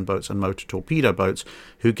 motor gunboats and motor torpedo boats,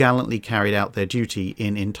 who gallantly carried out their duty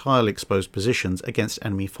in entirely exposed positions against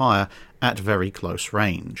enemy fire at very close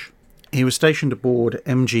range. He was stationed aboard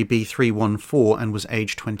MGB 314 and was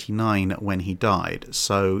aged 29 when he died.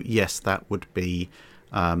 So yes, that would be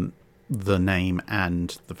the name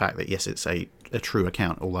and the fact that yes, it's a true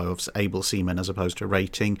account, although of Able Seaman as opposed to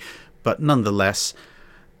rating. But nonetheless,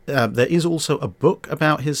 there is also a book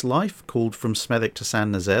about his life called From Smethwick to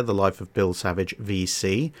St Nazaire, The Life of Bill Savage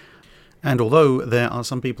VC. And although there are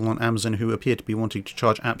some people on Amazon who appear to be wanting to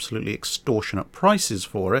charge absolutely extortionate prices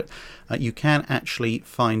for it, you can actually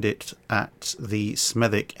find it at the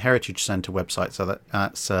Smethwick Heritage Centre website. So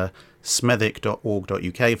that's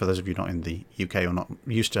smethwick.org.uk, for those of you not in the UK or not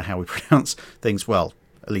used to how we pronounce things, well,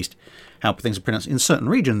 at least how things are pronounced in certain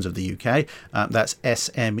regions of the UK. That's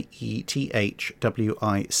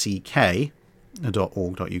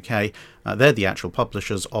smethwick.org.uk. They're the actual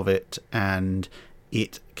publishers of it, and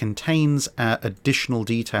it contains additional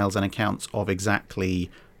details and accounts of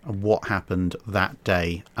exactly what happened that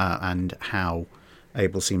day and how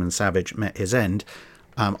Able Seaman Savage met his end.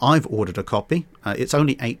 I've ordered a copy. It's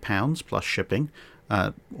only £8 plus shipping,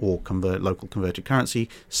 or local converted currency.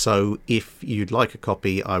 So if you'd like a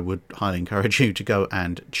copy, I would highly encourage you to go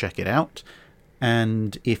and check it out.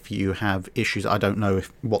 And if you have issues, I don't know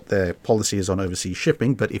what their policy is on overseas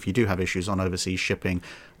shipping, but if you do have issues on overseas shipping,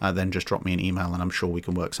 then just drop me an email and I'm sure we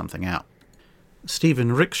can work something out. Stephen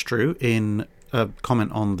Rickstrew, in a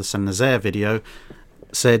comment on the St Nazaire video,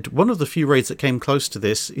 said, one of the few raids that came close to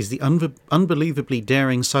this is the unbelievably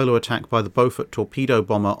daring solo attack by the Beaufort torpedo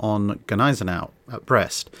bomber on Gneisenau at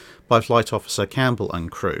Brest by Flight Officer Campbell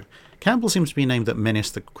and crew. Campbell seems to be named that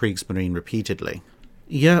menaced the Kriegsmarine repeatedly.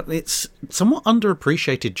 Yeah, it's somewhat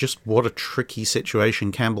underappreciated just what a tricky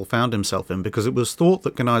situation Campbell found himself in, because it was thought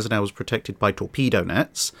that Gneisenau was protected by torpedo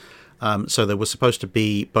nets. So there was supposed to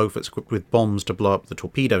be Beauforts equipped with bombs to blow up the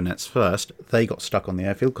torpedo nets first. They got stuck on the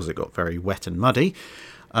airfield because it got very wet and muddy.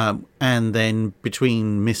 And then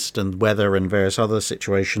between mist and weather and various other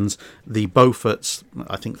situations, the Beauforts,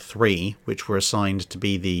 I think 3, which were assigned to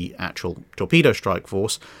be the actual torpedo strike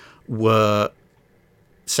force, were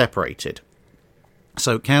separated.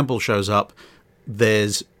 So Campbell shows up,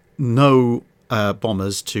 there's no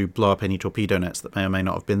bombers to blow up any torpedo nets that may or may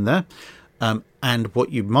not have been there. And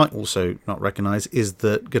what you might also not recognise is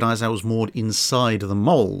that Gneisenau was moored inside the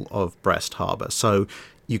mole of Brest Harbour. So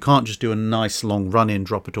you can't just do a nice long run-in,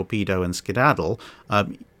 drop a torpedo and skedaddle.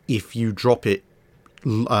 If you drop it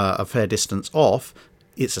a fair distance off,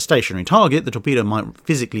 it's a stationary target. The torpedo might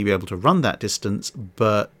physically be able to run that distance,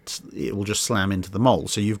 but it will just slam into the mole.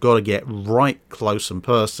 So you've got to get right close and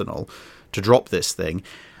personal to drop this thing.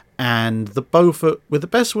 And the Beaufort, with the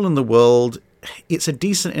best will in the world, it's a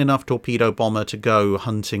decent enough torpedo bomber to go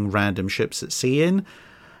hunting random ships at sea in,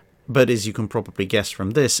 But as you can probably guess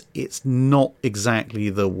from this, it's not exactly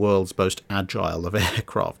the world's most agile of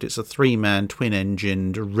aircraft. It's a 3-man,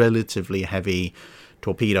 twin-engined, relatively heavy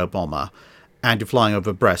torpedo bomber. And you're flying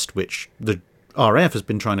over Brest, which the RAF has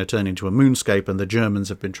been trying to turn into a moonscape, and the Germans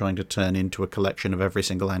have been trying to turn into a collection of every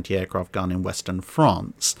single anti-aircraft gun in Western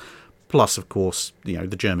France. Plus, of course, the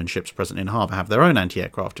German ships present in harbour have their own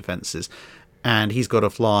anti-aircraft defences. And he's got to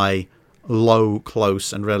fly low,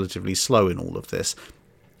 close, and relatively slow in all of this.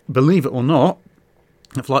 Believe it or not,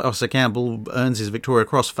 Flight Officer Campbell earns his Victoria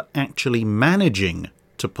Cross for actually managing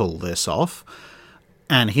to pull this off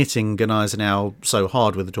and hitting Gneisenau so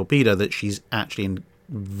hard with the torpedo that she's actually in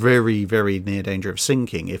very, very near danger of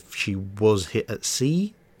sinking. If she was hit at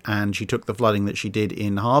sea and she took the flooding that she did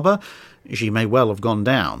in harbour, she may well have gone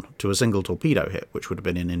down to a single torpedo hit, which would have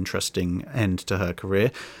been an interesting end to her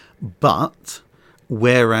career. But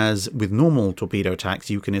whereas with normal torpedo attacks,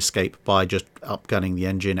 you can escape by just upgunning the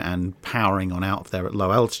engine and powering on out of there at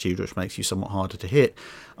low altitude, which makes you somewhat harder to hit.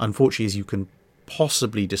 Unfortunately, as you can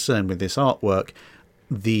possibly discern with this artwork,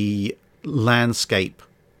 the landscape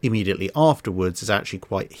immediately afterwards is actually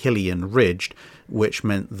quite hilly and ridged, which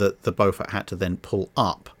meant that the Beaufort had to then pull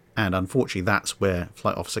up. And unfortunately, that's where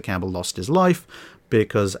Flight Officer Campbell lost his life,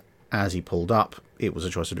 because as he pulled up, it was a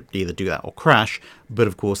choice to either do that or crash, but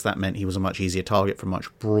of course that meant he was a much easier target for a much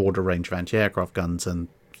broader range of anti-aircraft guns, and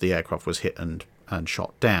the aircraft was hit and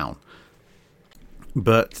shot down.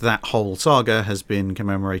 But that whole saga has been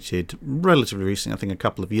commemorated relatively recently, I think a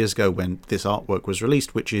couple of years ago, when this artwork was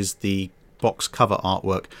released, which is the box cover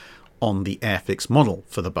artwork on the Airfix model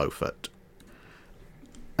for the Beaufort.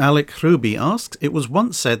 Alec Ruby asks, it was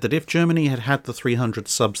once said that if Germany had had the 300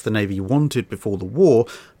 subs the Navy wanted before the war,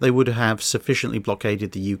 they would have sufficiently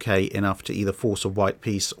blockaded the UK enough to either force a white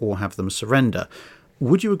peace or have them surrender.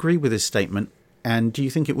 Would you agree with this statement, and do you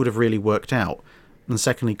think it would have really worked out? And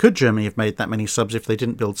secondly, could Germany have made that many subs if they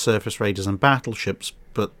didn't build surface raiders and battleships,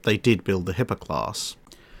 but they did build the Hipper class?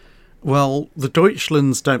 Well, the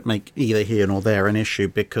Deutschlands don't make either here nor there an issue,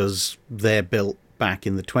 because they're built back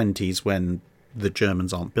in the 20s when the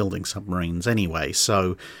Germans aren't building submarines anyway,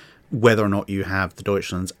 so whether or not you have the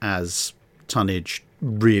Deutschlands as tonnage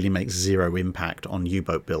really makes zero impact on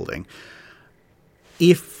U-boat building.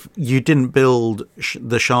 If you didn't build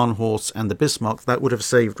the Scharnhorst and the Bismarck, that would have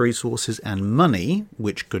saved resources and money,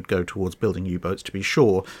 which could go towards building U-boats to be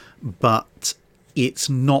sure, but it's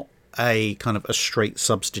not a kind of a straight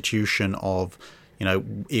substitution of,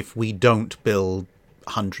 if we don't build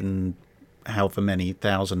 100 however many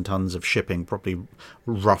thousand tons of shipping, probably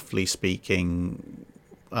roughly speaking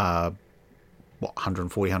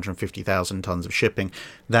 140, 150,000 tons of shipping,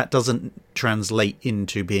 that doesn't translate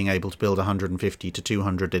into being able to build 150 to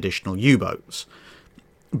 200 additional U-boats,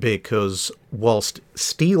 because whilst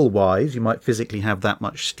steel-wise you might physically have that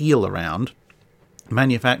much steel around,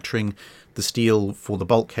 manufacturing the steel for the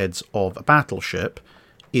bulkheads of a battleship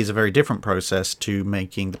is a very different process to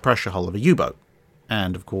making the pressure hull of a U-boat.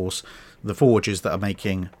 And of course, the forges that are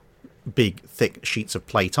making big, thick sheets of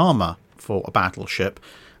plate armour for a battleship,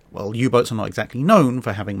 well, U-boats are not exactly known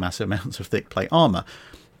for having massive amounts of thick plate armour.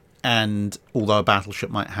 And although a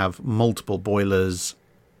battleship might have multiple boilers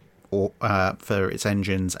or for its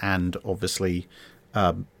engines and obviously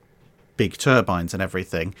big turbines and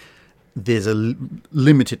everything, there's a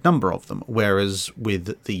limited number of them, whereas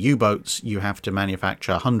with the U-boats you have to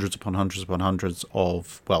manufacture hundreds upon hundreds upon hundreds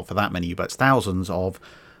of, well, for that many U-boats, thousands of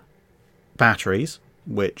batteries,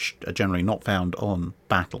 which are generally not found on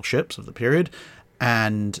battleships of the period,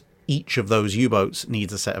 and each of those U-boats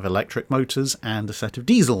needs a set of electric motors and a set of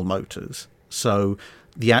diesel motors. So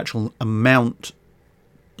the actual amount,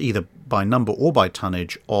 either by number or by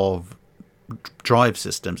tonnage, of drive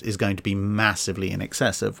systems is going to be massively in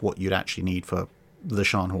excess of what you'd actually need for the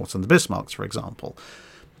Scharnhorst and the Bismarcks, for example.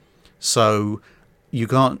 So you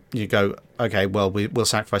go, okay, well, we'll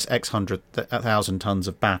sacrifice X 1,000 tons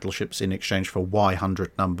of battleships in exchange for Y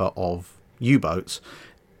hundred number of U-boats.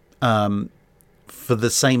 For the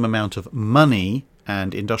same amount of money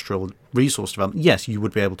and industrial resource development, yes, you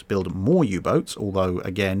would be able to build more U-boats, although,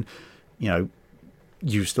 again,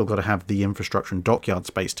 you've still got to have the infrastructure and dockyard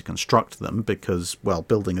space to construct them, because, well,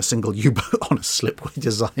 building a single U-boat on a slipway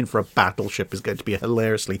design for a battleship is going to be a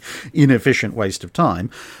hilariously inefficient waste of time.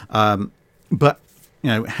 But,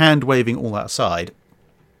 hand-waving all that aside,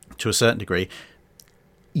 to a certain degree,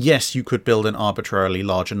 yes, you could build an arbitrarily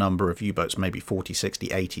larger number of U-boats, maybe 40, 60,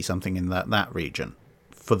 80, something in that region,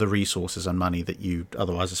 for the resources and money that you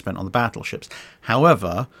otherwise have spent on the battleships.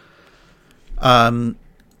 However,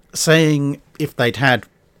 saying if they'd had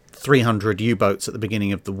 300 U-boats at the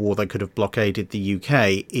beginning of the war that could have blockaded the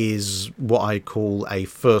UK is what I call a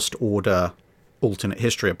first-order alternate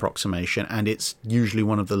history approximation, and it's usually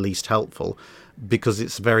one of the least helpful because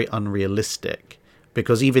it's very unrealistic.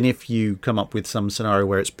 Because even if you come up with some scenario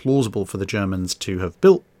where it's plausible for the Germans to have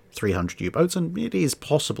built 300 U-boats, and it is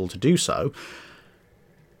possible to do so,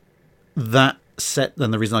 that set,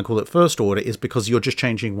 then the reason I call it first order is because you're just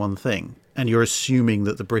changing one thing, and you're assuming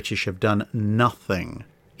that the British have done nothing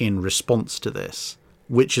in response to this,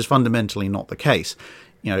 which is fundamentally not the case.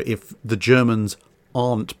 If the Germans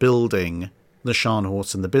aren't building the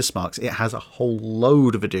Scharnhorst and the Bismarcks, it has a whole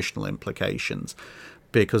load of additional implications.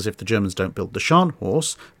 Because if the Germans don't build the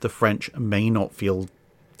Scharnhorst, the French may not feel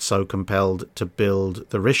so compelled to build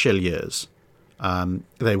the Richelieus.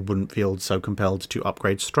 They wouldn't feel so compelled to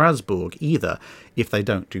upgrade Strasbourg either. If they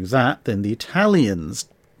don't do that, then the Italians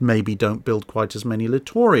maybe don't build quite as many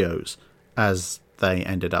Littorios as they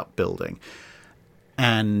ended up building.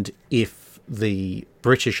 And if the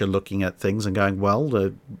British are looking at things and going, well,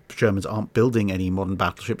 the Germans aren't building any modern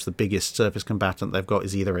battleships, the biggest surface combatant they've got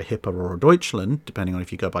is either a Hipper or a Deutschland, depending on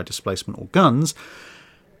if you go by displacement or guns,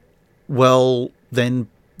 well, then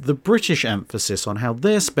the British emphasis on how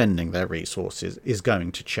they're spending their resources is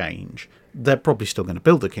going to change. They're probably still going to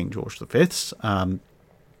build the King George V's,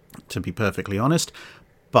 to be perfectly honest.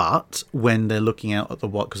 But when they're looking out at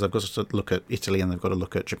because they've got to look at Italy and they've got to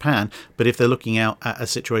look at Japan, but if they're looking out at a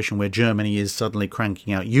situation where Germany is suddenly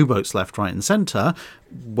cranking out U-boats left, right and centre,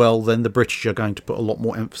 well, then the British are going to put a lot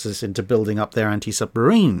more emphasis into building up their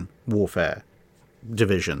anti-submarine warfare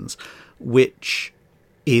divisions, which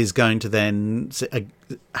is going to then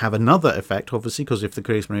have another effect, obviously, because if the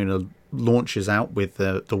Kriegsmarine launches out with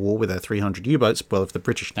the war with their 300 U-boats, well, if the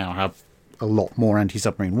British now have a lot more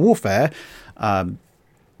anti-submarine warfare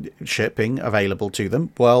shipping available to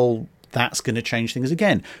them, well, that's going to change things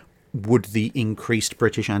again. Would the increased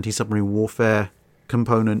British anti-submarine warfare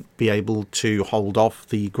component be able to hold off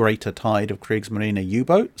the greater tide of Kriegsmarine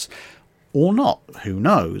U-boats or not? Who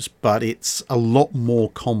knows? But it's a lot more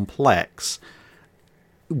complex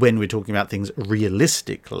when we're talking about things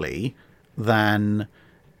realistically than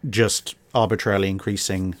just arbitrarily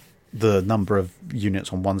increasing the number of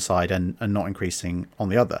units on one side and not increasing on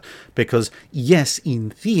the other. Because, yes,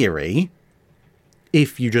 in theory,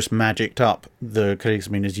 if you just magicked up the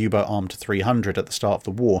Kriegsmarine U-boat arm to 300 at the start of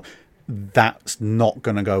the war, that's not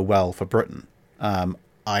going to go well for Britain. I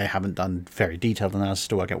haven't done very detailed analysis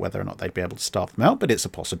to work out whether or not they'd be able to staff them out, but it's a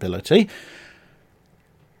possibility.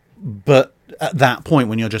 But at that point,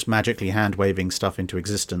 when you're just magically hand-waving stuff into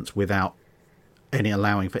existence without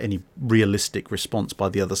allowing for any realistic response by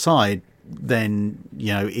the other side, then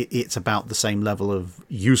it's about the same level of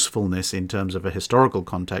usefulness in terms of a historical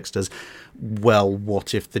context as, well,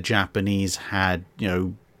 what if the Japanese had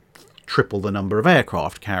triple the number of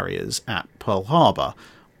aircraft carriers at Pearl Harbor,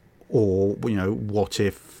 or what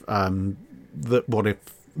if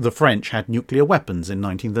the French had nuclear weapons in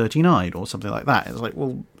 1939 or something like that. It's like,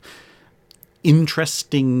 well,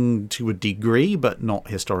 interesting to a degree, but not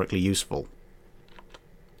historically useful.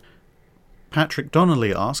 Patrick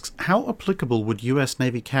Donnelly asks, how applicable would US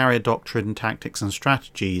Navy carrier doctrine, tactics and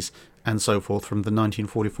strategies and so forth from the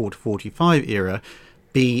 1944 to 45 era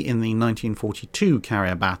be in the 1942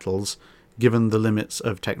 carrier battles, given the limits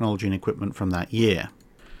of technology and equipment from that year?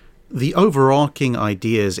 The overarching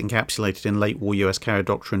ideas encapsulated in late war US carrier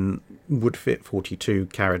doctrine would fit 42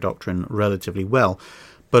 carrier doctrine relatively well,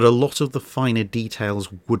 but a lot of the finer details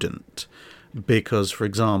wouldn't. Because, for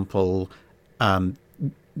example, the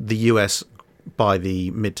US, by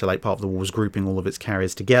the mid to late part of the war, was grouping all of its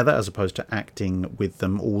carriers together as opposed to acting with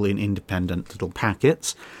them all in independent little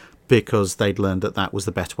packets, because they'd learned that that was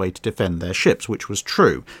the better way to defend their ships, which was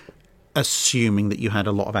true, assuming that you had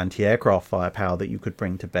a lot of anti-aircraft firepower that you could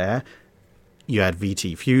bring to bear. You had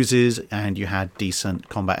VT fuses and you had decent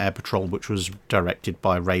combat air patrol, which was directed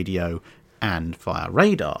by radio and via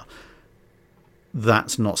radar.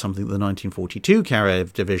 That's not something the 1942 carrier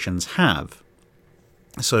divisions have.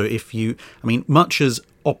 So much as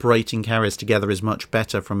operating carriers together is much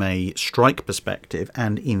better from a strike perspective,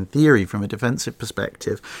 and in theory from a defensive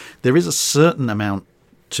perspective, there is a certain amount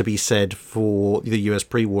to be said for the US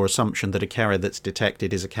pre-war assumption that a carrier that's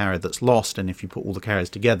detected is a carrier that's lost, and if you put all the carriers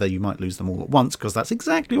together, you might lose them all at once, because that's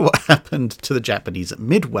exactly what happened to the Japanese at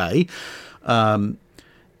Midway,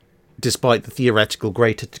 despite the theoretical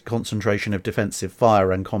greater concentration of defensive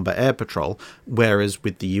fire and combat air patrol, whereas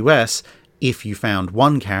with the US, if you found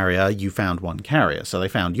one carrier, you found one carrier. So they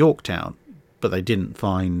found Yorktown, but they didn't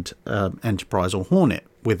find Enterprise or Hornet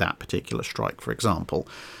with that particular strike, for example.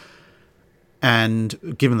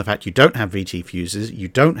 And given the fact you don't have VT fuses, you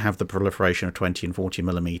don't have the proliferation of 20 and 40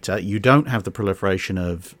 millimeter, you don't have the proliferation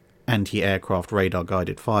of anti-aircraft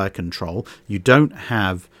radar-guided fire control, you don't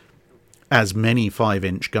have as many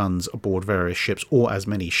 5-inch guns aboard various ships, or as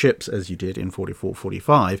many ships as you did in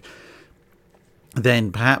 44-45,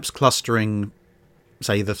 then perhaps clustering,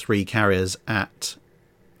 say, the 3 carriers at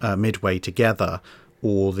Midway together,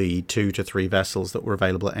 or the 2 to 3 vessels that were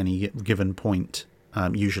available at any given point,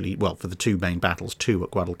 usually, well, for the 2 main battles, 2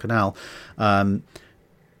 at Guadalcanal,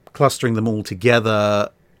 clustering them all together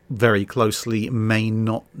very closely may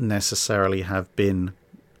not necessarily have been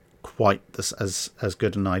quite as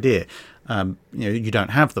good an idea. You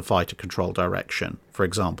don't have the fighter control direction, for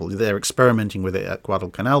example. They're experimenting with it at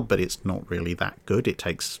Guadalcanal, but it's not really that good. It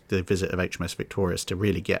takes the visit of HMS Victorious to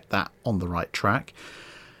really get that on the right track.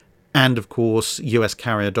 And, of course, US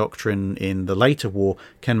carrier doctrine in the later war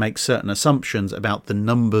can make certain assumptions about the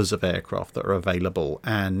numbers of aircraft that are available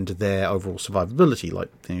and their overall survivability, like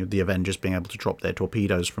the Avengers being able to drop their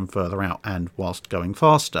torpedoes from further out and whilst going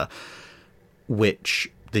faster, which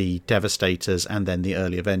the Devastators and then the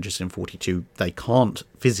early Avengers in 42, they can't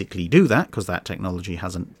physically do that because that technology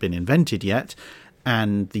hasn't been invented yet,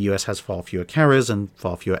 and the US has far fewer carriers and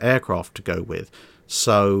far fewer aircraft to go with.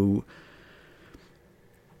 So,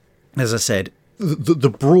 as I said, the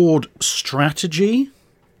broad strategy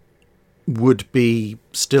would be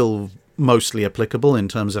still mostly applicable in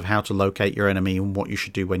terms of how to locate your enemy and what you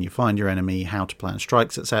should do when you find your enemy, how to plan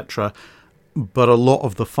strikes, etc. But a lot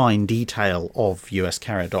of the fine detail of US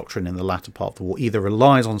carrier doctrine in the latter part of the war either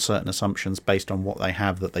relies on certain assumptions based on what they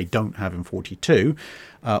have that they don't have in 42,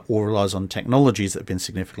 or relies on technologies that have been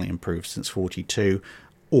significantly improved since 42,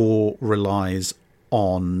 or relies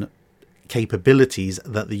on capabilities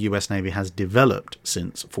that the US Navy has developed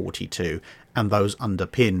since 42, and those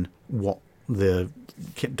underpin what the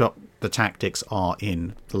tactics are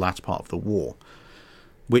in the latter part of the war.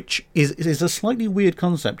 Which is a slightly weird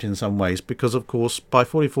concept in some ways, because, of course, by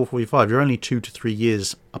 44-45, you're only 2 to 3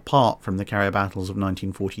 years apart from the carrier battles of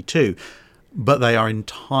 1942, but they are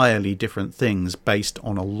entirely different things based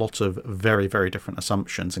on a lot of very, very different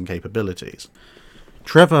assumptions and capabilities.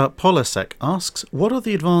 Trevor Polasek asks, what are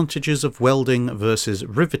the advantages of welding versus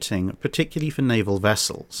riveting, particularly for naval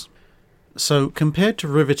vessels? So, compared to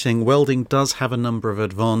riveting, welding does have a number of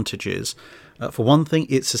advantages. For one thing,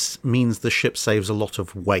 it means the ship saves a lot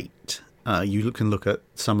of weight. You can look at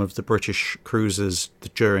some of the British cruisers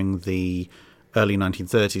during the early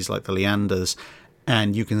 1930s, like the Leanders,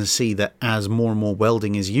 and you can see that as more and more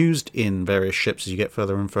welding is used in various ships as you get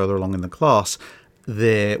further and further along in the class,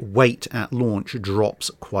 their weight at launch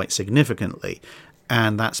drops quite significantly.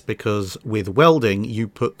 And that's because with welding, you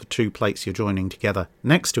put the 2 plates you're joining together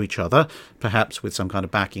next to each other, perhaps with some kind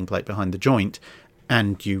of backing plate behind the joint,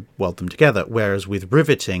 and you weld them together. Whereas with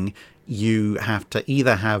riveting, you have to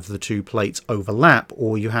either have the 2 plates overlap,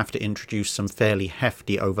 or you have to introduce some fairly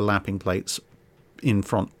hefty overlapping plates in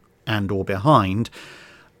front and or behind,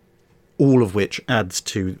 all of which adds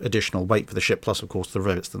to additional weight for the ship, plus of course the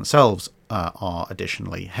rivets themselves are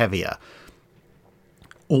additionally heavier.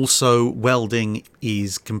 Also, welding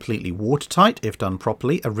is completely watertight if done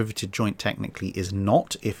properly. A riveted joint technically is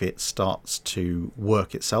not if it starts to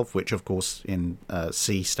work itself, which of course in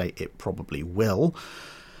sea state it probably will.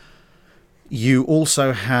 You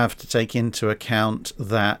also have to take into account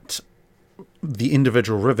that the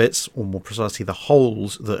individual rivets, or more precisely the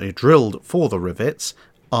holes that are drilled for the rivets,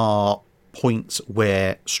 are points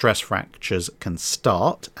where stress fractures can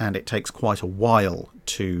start, and it takes quite a while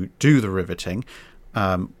to do the riveting,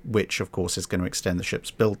 which of course is going to extend the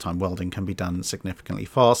ship's build time. Welding can be done significantly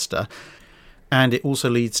faster, and it also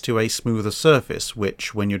leads to a smoother surface,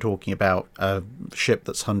 which when you're talking about a ship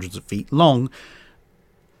that's hundreds of feet long,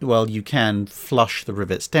 well, you can flush the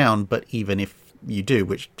rivets down, but even if you do,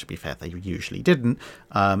 which to be fair they usually didn't,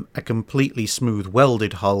 a completely smooth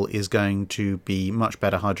welded hull is going to be much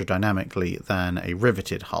better hydrodynamically than a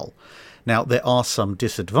riveted hull. Now, there are some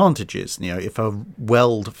disadvantages. If a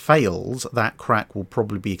weld fails, that crack will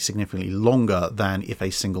probably be significantly longer than if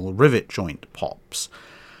a single rivet joint pops.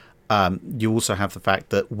 You also have the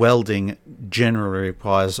fact that welding generally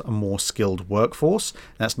requires a more skilled workforce.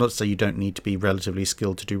 That's not to say you don't need to be relatively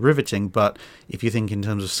skilled to do riveting, but if you think in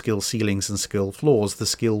terms of skill ceilings and skill floors, the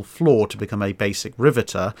skill floor to become a basic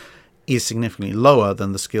riveter is significantly lower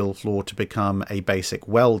than the skill floor to become a basic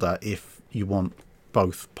welder if you want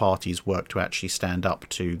both parties' work to actually stand up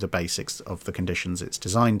to the basics of the conditions it's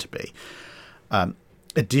designed to be.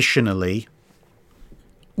 Additionally,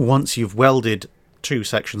 once you've welded 2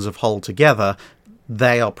 sections of hull together,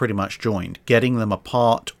 they are pretty much joined. Getting them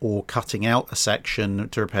apart or cutting out a section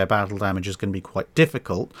to repair battle damage is going to be quite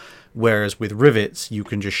difficult, whereas with rivets you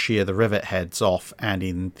can just shear the rivet heads off and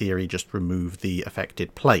in theory just remove the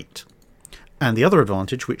affected plate. And the other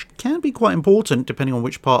advantage, which can be quite important depending on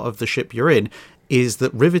which part of the ship you're in, is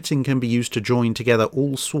that riveting can be used to join together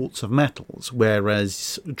all sorts of metals,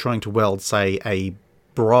 whereas trying to weld, say, a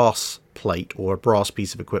brass plate or a brass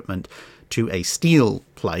piece of equipment to a steel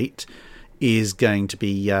plate is going to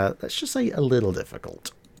be, let's just say, a little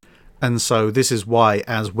difficult. And so this is why,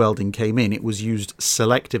 as welding came in, it was used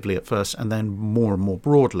selectively at first and then more and more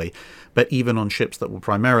broadly. But even on ships that were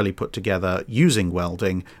primarily put together using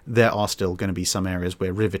welding, there are still going to be some areas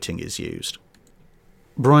where riveting is used.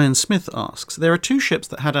 Brian Smith asks, there are two ships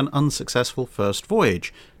that had an unsuccessful first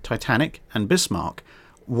voyage, Titanic and Bismarck.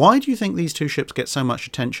 Why do you think these two ships get so much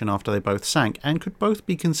attention after they both sank, and could both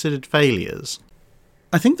be considered failures?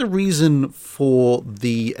 I think the reason for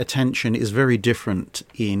the attention is very different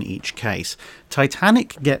in each case.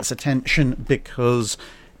 Titanic gets attention because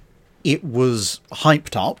it was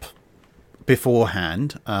hyped up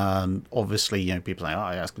beforehand. Obviously, people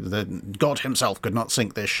say, God himself could not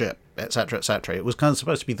sink this ship, etc., etc. It was kind of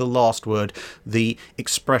supposed to be the last word, the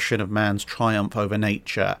expression of man's triumph over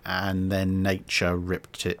nature, and then nature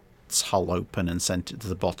ripped its hull open and sent it to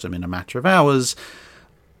the bottom in a matter of hours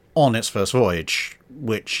on its first voyage,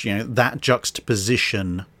 which, that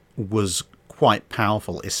juxtaposition was quite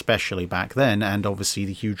powerful, especially back then, and obviously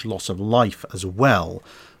the huge loss of life as well,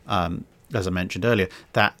 as I mentioned earlier,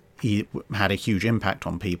 that had a huge impact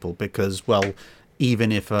on people because, well,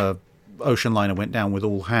 even if a ocean liner went down with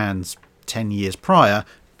all hands 10 years prior,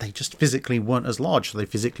 they just physically weren't as large, so they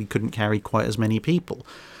physically couldn't carry quite as many people.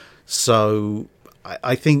 So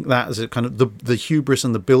I think that is a kind of the hubris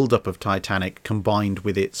and the build-up of Titanic combined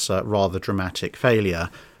with its rather dramatic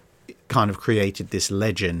failure kind of created this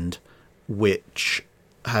legend which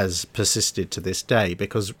has persisted to this day,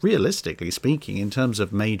 because realistically speaking, in terms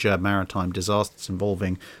of major maritime disasters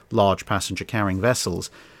involving large passenger carrying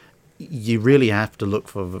vessels, you really have to look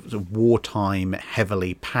for wartime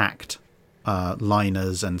heavily packed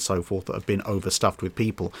liners and so forth that have been overstuffed with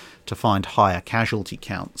people to find higher casualty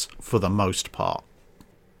counts for the most part.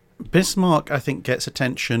 Bismarck, I think, gets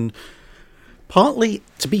attention partly,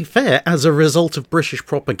 to be fair, as a result of British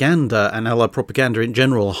propaganda and Allied propaganda in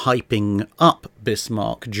general hyping up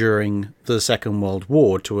Bismarck during the Second World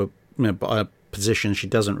War to a position she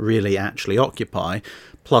doesn't really actually occupy,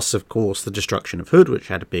 plus, of course, the destruction of Hood, which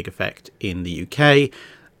had a big effect in the UK,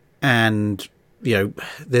 and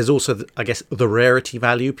there's also, I guess, the rarity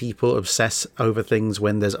value. People obsess over things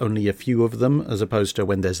when there's only a few of them, as opposed to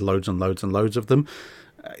when there's loads and loads and loads of them.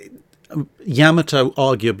 Yamato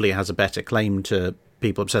arguably has a better claim to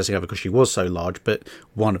people obsessing over because she was so large, but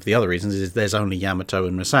one of the other reasons is there's only Yamato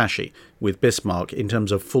and Musashi. With Bismarck, in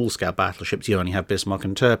terms of full-scale battleships, you only have Bismarck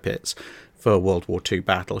and Tirpitz for World War II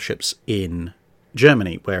battleships in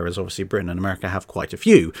Germany, whereas obviously Britain and America have quite a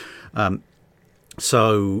few.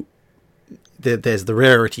 So there's the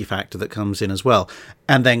rarity factor that comes in as well.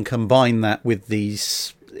 And then combine that with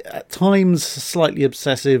these, at times, slightly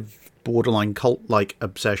obsessive, borderline cult-like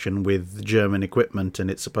obsession with German equipment and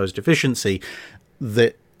its supposed efficiency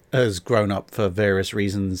that has grown up for various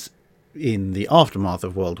reasons in the aftermath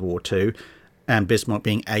of World War II, and Bismarck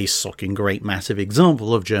being a socking great massive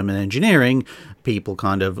example of German engineering, people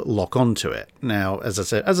kind of lock onto it. Now, as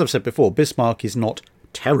I've said before, Bismarck is not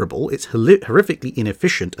terrible. It's horrifically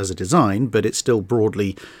inefficient as a design, but it's still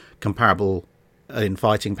broadly comparable in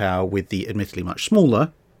fighting power with the admittedly much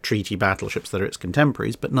smaller treaty battleships that are its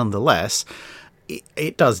contemporaries, but nonetheless,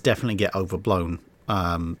 it does definitely get overblown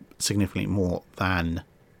significantly more than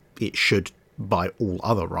it should by all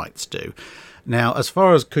other rights do. Now, as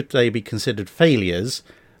far as could they be considered failures,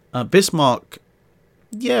 Bismarck,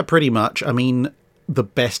 yeah, pretty much. I mean, the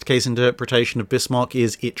best case interpretation of Bismarck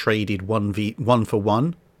is it traded 1 for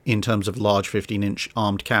 1 in terms of large 15-inch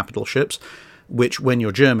armed capital ships, which when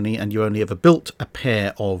you're Germany and you only ever built a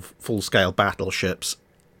pair of full-scale battleships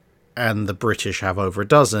and the British have over a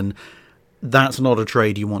dozen, that's not a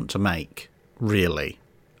trade you want to make, really.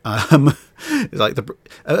 Like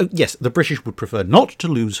yes, the British would prefer not to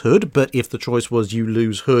lose Hood, but if the choice was you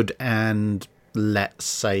lose Hood and, let's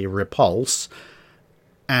say, repulse,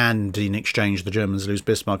 and in exchange the Germans lose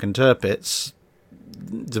Bismarck and Tirpitz,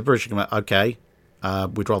 the British can go, okay,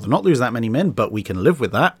 we'd rather not lose that many men, but we can live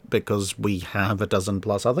with that because we have a dozen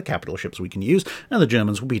plus other capital ships we can use, and the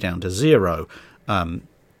Germans will be down to 0.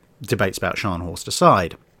 Debates about Scharnhorst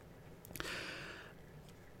aside.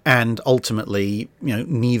 And ultimately,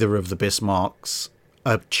 neither of the Bismarcks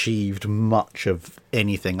achieved much of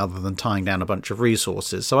anything other than tying down a bunch of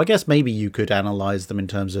resources. So I guess maybe you could analyze them in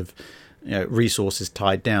terms of resources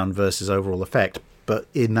tied down versus overall effect. But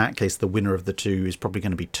in that case, the winner of the two is probably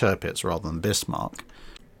going to be Tirpitz rather than Bismarck.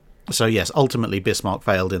 So yes, ultimately Bismarck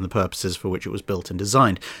failed in the purposes for which it was built and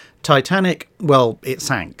designed. Titanic, well, it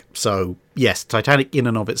sank. So yes, Titanic in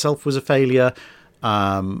and of itself was a failure.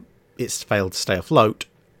 It's failed to stay afloat.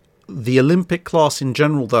 The Olympic class in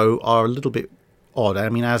general, though, are a little bit odd. I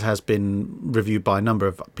mean, as has been reviewed by a number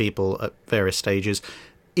of people at various stages,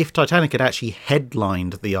 if Titanic had actually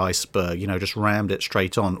headlined the iceberg, just rammed it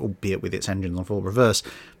straight on, albeit with its engines on full reverse,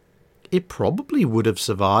 it probably would have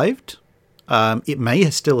survived. It may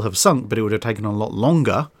still have sunk, but it would have taken a lot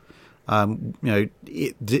longer.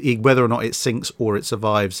 Whether or not it sinks or it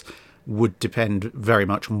survives would depend very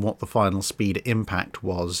much on what the final speed impact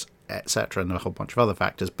was, etc., and a whole bunch of other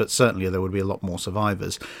factors. But certainly there would be a lot more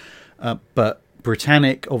survivors. But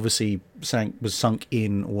Britannic obviously was sunk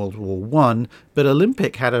in World War One, but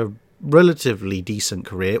Olympic had a relatively decent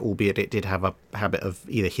career, albeit it did have a habit of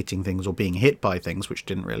either hitting things or being hit by things, which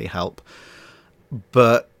didn't really help.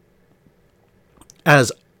 But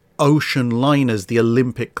as ocean liners, the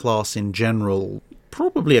Olympic class in general,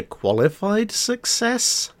 probably a qualified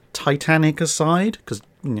success, Titanic aside, because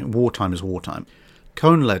wartime is wartime.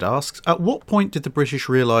 Coneled asks, at what point did the British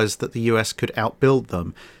realise that the US could outbuild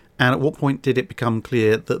them, and at what point did it become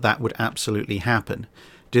clear that that would absolutely happen?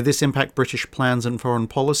 Did this impact British plans and foreign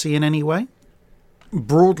policy in any way?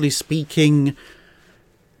 Broadly speaking,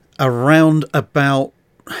 around about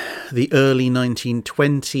the early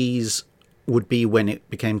 1920s would be when it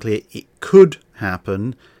became clear it could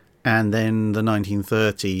happen, and then the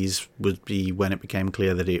 1930s would be when it became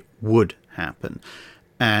clear that it would happen.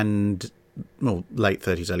 And, well, late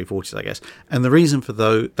 30s, early 40s, I guess. And the reason for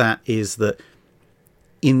that is that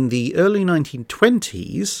in the early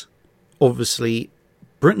 1920s, obviously,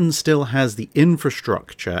 Britain still has the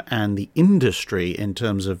infrastructure and the industry in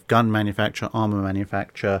terms of gun manufacture, armour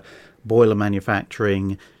manufacture, boiler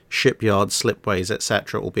manufacturing, shipyards, slipways,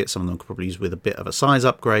 etc., albeit some of them could probably use with a bit of a size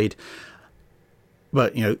upgrade.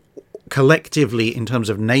 But, collectively, in terms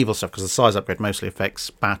of naval stuff, because the size upgrade mostly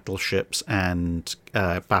affects battleships and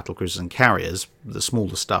battle cruisers and carriers, the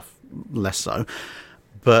smaller stuff less so.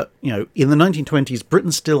 But, in the 1920s,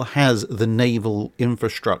 Britain still has the naval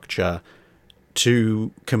infrastructure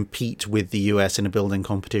to compete with the US in a building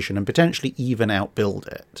competition and potentially even outbuild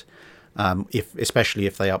it. Especially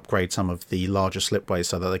if they upgrade some of the larger slipways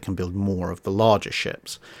so that they can build more of the larger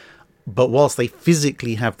ships. But whilst they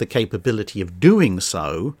physically have the capability of doing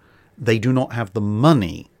so, they do not have the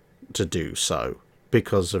money to do so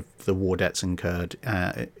because of the war debts incurred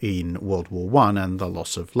in World War One and the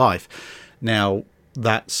loss of life. Now,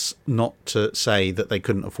 that's not to say that they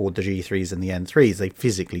couldn't afford the G3s and the N3s. They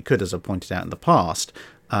physically could, as I pointed out in the past.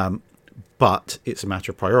 But it's a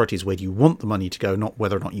matter of priorities. Where do you want the money to go, not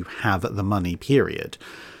whether or not you have the money, period.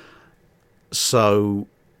 So,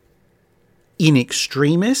 in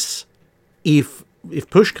extremis, if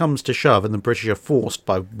push comes to shove and the British are forced,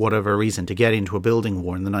 by whatever reason, to get into a building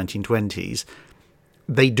war in the 1920s,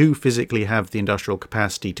 they do physically have the industrial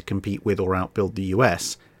capacity to compete with or outbuild the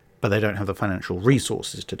US, but they don't have the financial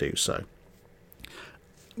resources to do so.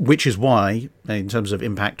 Which is why, in terms of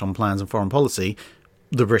impact on plans and foreign policy,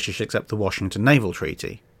 the British accept the Washington Naval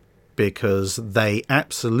Treaty, because they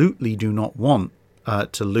absolutely do not want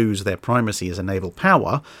to lose their primacy as a naval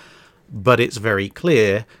power, but it's very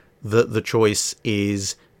clear that the choice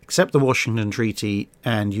is accept the Washington Treaty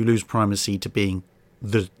and you lose primacy to being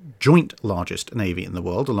the joint largest navy in the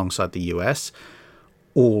world alongside the US,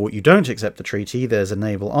 or you don't accept the treaty, there's a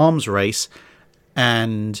naval arms race,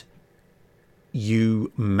 and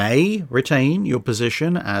you may retain your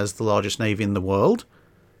position as the largest navy in the world,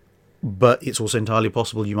 but it's also entirely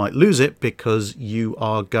possible you might lose it because you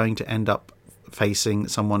are going to end up facing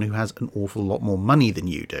someone who has an awful lot more money than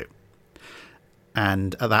you do.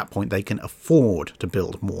 And at that point, they can afford to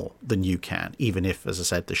build more than you can, even if, as I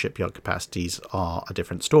said, the shipyard capacities are a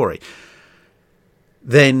different story.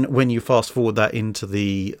 Then when you fast forward that into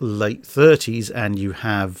the late 30s and you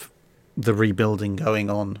have the rebuilding going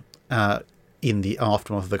on in the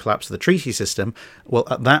aftermath of the collapse of the treaty system, well,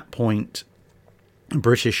 at that point,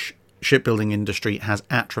 British shipbuilding industry has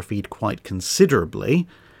atrophied quite considerably,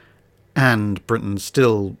 and Britain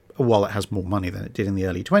still, while it has more money than it did in the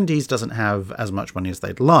early 20s, doesn't have as much money as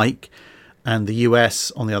they'd like. And the US,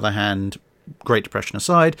 on the other hand, Great Depression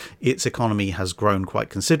aside, its economy has grown quite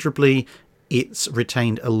considerably. It's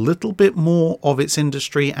retained a little bit more of its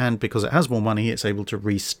industry, and because it has more money, it's able to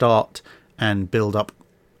restart and build up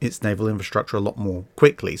its naval infrastructure a lot more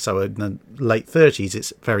quickly. So in the late 30s,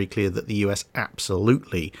 it's very clear that the US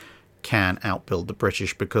absolutely can outbuild the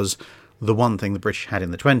British, because the one thing the British had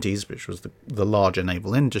in the 20s, which was the larger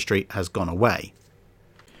naval industry, has gone away.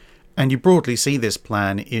 And you broadly see this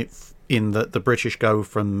plan in that the British go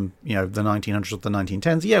from, the 1900s to the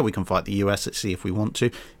 1910s. Yeah, we can fight the US, let's see if we want to.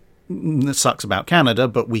 It sucks about Canada,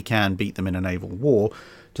 but we can beat them in a naval war.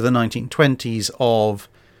 To the 1920s of,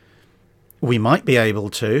 we might be able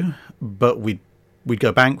to, but we'd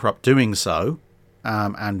go bankrupt doing so.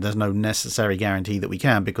 And there's no necessary guarantee that we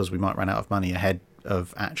can, because we might run out of money ahead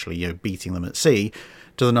of actually beating them at sea.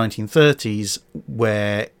 To the 1930s,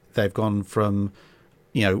 where they've gone from,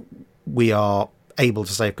 we are able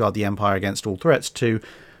to safeguard the empire against all threats, to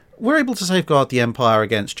we're able to safeguard the empire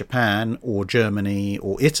against Japan or Germany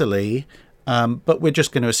or Italy, but we're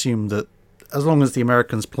just going to assume that as long as the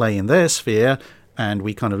Americans play in their sphere and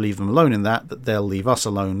we kind of leave them alone in that they'll leave us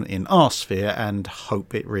alone in our sphere, and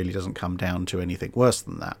hope it really doesn't come down to anything worse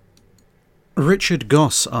than that. Richard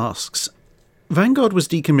Goss asks, Vanguard was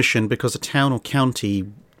decommissioned because a town or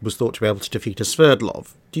county was thought to be able to defeat a Sverdlov.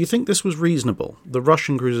 Do you think this was reasonable? The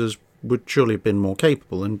Russian cruisers would surely have been more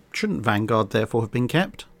capable, and shouldn't Vanguard therefore have been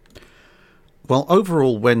kept? Well,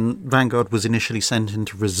 overall, when Vanguard was initially sent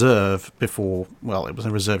into reserve before, it was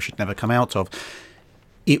a reserve she'd never come out of,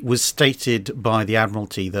 it was stated by the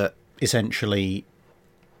Admiralty that essentially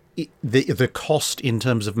the cost in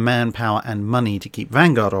terms of manpower and money to keep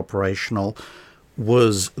Vanguard operational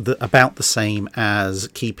was about the same as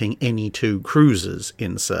keeping any two cruisers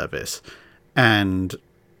in service. And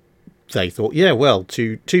they thought,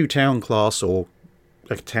 to two town class or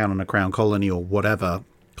a town and a crown colony or whatever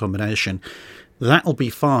combination, that'll be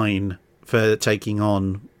fine for taking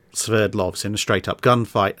on Sverdlovs in a straight-up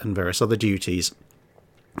gunfight and various other duties.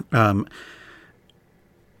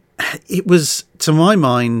 It was, to my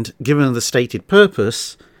mind, given the stated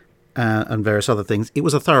purpose and various other things, it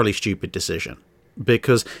was a thoroughly stupid decision.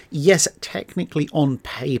 Because, yes, technically on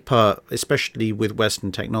paper, especially with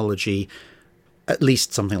Western technology, at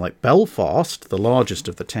least something like Belfast, the largest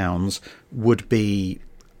of the towns, would be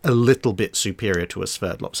a little bit superior to a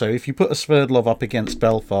Sverdlov. So if you put a Sverdlov up against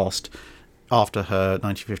Belfast after her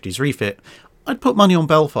 1950s refit, I'd put money on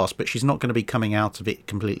Belfast, but she's not going to be coming out of it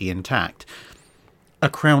completely intact. A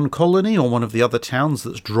Crown Colony or one of the other towns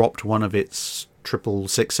that's dropped one of its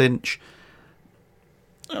 6.6-inch,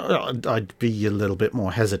 I'd be a little bit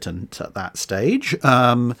more hesitant at that stage.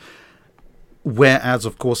 Whereas,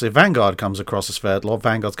 of course, if Vanguard comes across a Sverdlov,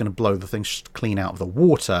 Vanguard's going to blow the thing clean out of the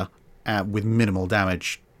water with minimal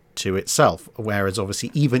damage to itself. Whereas,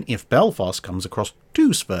 obviously, even if Belfast comes across two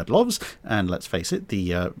Sverdlovs, and let's face it,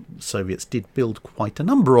 the Soviets did build quite a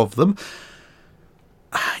number of them,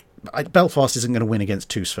 Belfast isn't going to win against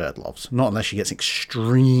two Sverdlovs, not unless she gets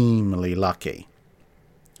extremely lucky.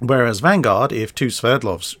 Whereas Vanguard, if two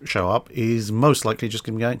Sverdlovs show up, is most likely just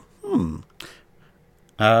going to go,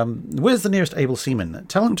 where's the nearest able seaman?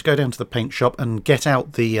 Tell him to go down to the paint shop and get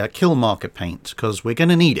out the kill marker paint, because we're going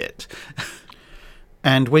to need it.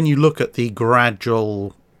 And when you look at the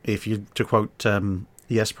gradual, to quote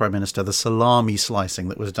yes, Prime Minister, the salami slicing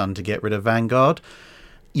that was done to get rid of Vanguard,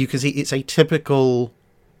 you can see it's a typical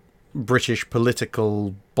British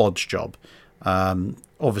political bodge job.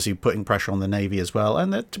 Obviously putting pressure on the Navy as well.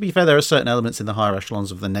 And to be fair, there are certain elements in the higher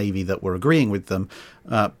echelons of the Navy that were agreeing with them.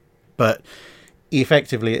 But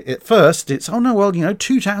effectively, at first, it's,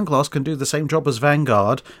 two town class can do the same job as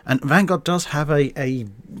Vanguard. And Vanguard does have a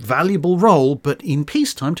valuable role, but in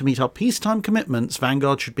peacetime, to meet our peacetime commitments,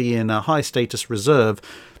 Vanguard should be in a high status reserve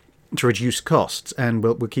to reduce costs. And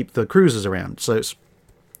we'll keep the cruisers around. So it's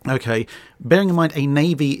okay, bearing in mind a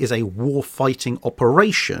navy is a war-fighting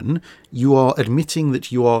operation, you are admitting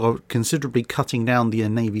that you are considerably cutting down the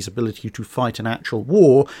navy's ability to fight an actual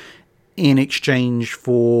war in exchange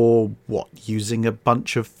for, using a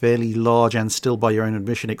bunch of fairly large and still by your own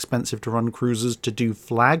admission expensive to run cruisers to do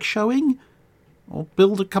flag showing? Or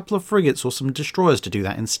build a couple of frigates or some destroyers to do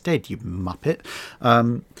that instead, you muppet.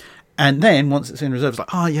 And then once it's in reserve,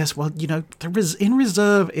 it's like, in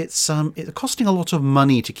reserve, it's costing a lot of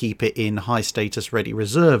money to keep it in high status ready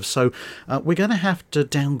reserve. So we're going to have to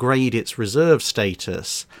downgrade its reserve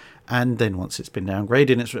status. And then once it's been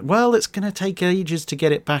downgraded, it's going to take ages to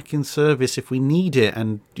get it back in service if we need it.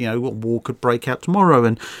 And, a war could break out tomorrow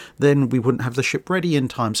and then we wouldn't have the ship ready in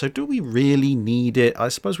time. So do we really need it? I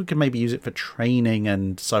suppose we could maybe use it for training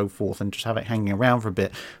and so forth and just have it hanging around for a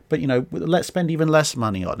bit. But, let's spend even less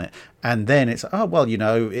money on it. And then it's,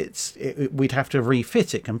 we'd have to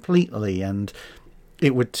refit it completely and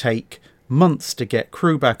it would take months to get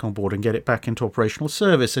crew back on board and get it back into operational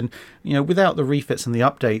service. And, without the refits and the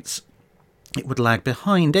updates, it would lag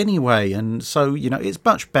behind anyway. And so, it's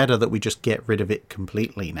much better that we just get rid of it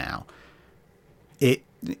completely now.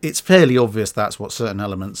 It's fairly obvious that's what certain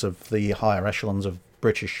elements of the higher echelons of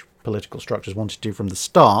British political structures wanted to do from the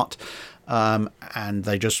start, and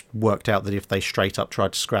they just worked out that if they straight up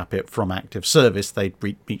tried to scrap it from active service, they'd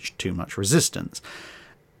reach too much resistance.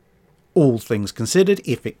 All things considered,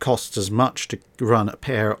 if it costs as much to run a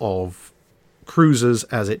pair of cruisers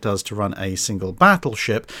as it does to run a single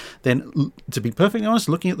battleship, then, to be perfectly honest,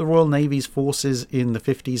 looking at the Royal Navy's forces in the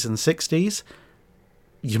 50s and 60s,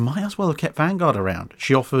 you might as well have kept Vanguard around.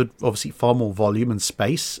 She offered, obviously, far more volume and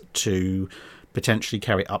space to potentially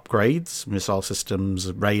carry upgrades, missile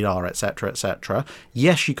systems, radar, etc., etc.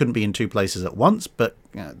 Yes, she couldn't be in two places at once, but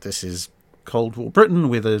this is Cold War Britain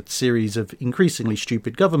with a series of increasingly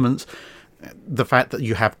stupid governments. The fact that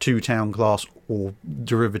you have two town class or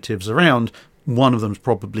derivatives around, one of them's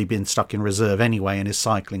probably been stuck in reserve anyway and is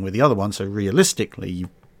cycling with the other one, so realistically you're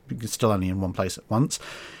still only in one place at once.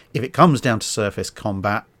 If it comes down to surface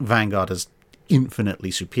combat, Vanguard is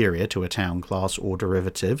infinitely superior to a town class or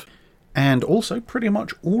derivative. And also, pretty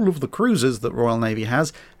much all of the cruisers that Royal Navy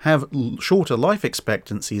has have shorter life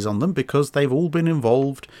expectancies on them because they've all been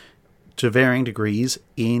involved to varying degrees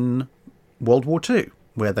in World War II,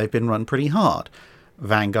 where they've been run pretty hard.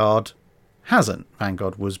 Vanguard hasn't.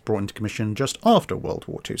 Vanguard was brought into commission just after World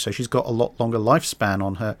War II, so she's got a lot longer lifespan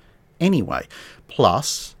on her anyway.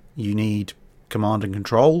 Plus, you need command and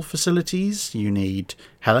control facilities, you need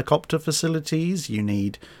helicopter facilities, you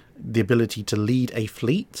need the ability to lead a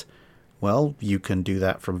fleet. Well, you can do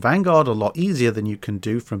that from Vanguard a lot easier than you can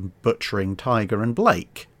do from butchering Tiger and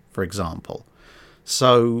Blake, for example.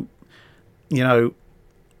 So,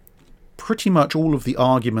 pretty much all of the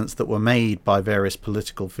arguments that were made by various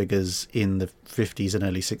political figures in the 50s and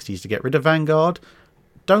early 60s to get rid of Vanguard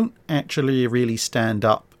don't actually really stand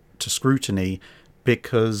up to scrutiny,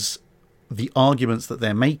 because the arguments that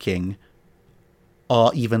they're making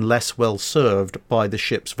are even less well served by the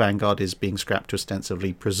ships Vanguard is being scrapped to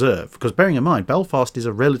ostensibly preserve. Because bearing in mind, Belfast is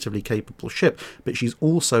a relatively capable ship, but she's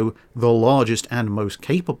also the largest and most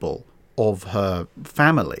capable of her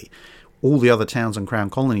family. All the other towns and crown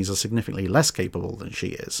colonies are significantly less capable than she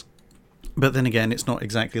is. But then again, it's not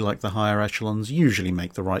exactly like the higher echelons usually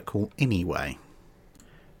make the right call anyway.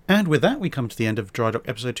 And with that, we come to the end of Drydock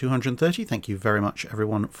episode 230. Thank you very much,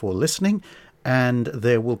 everyone, for listening. And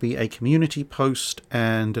there will be a community post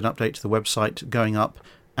and an update to the website going up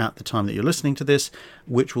at the time that you're listening to this,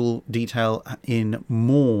 which will detail in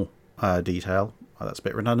more detail, that's a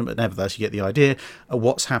bit redundant, but nevertheless you get the idea,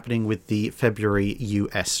 what's happening with the February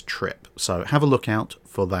US trip. So have a look out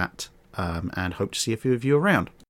for that, and hope to see a few of you around.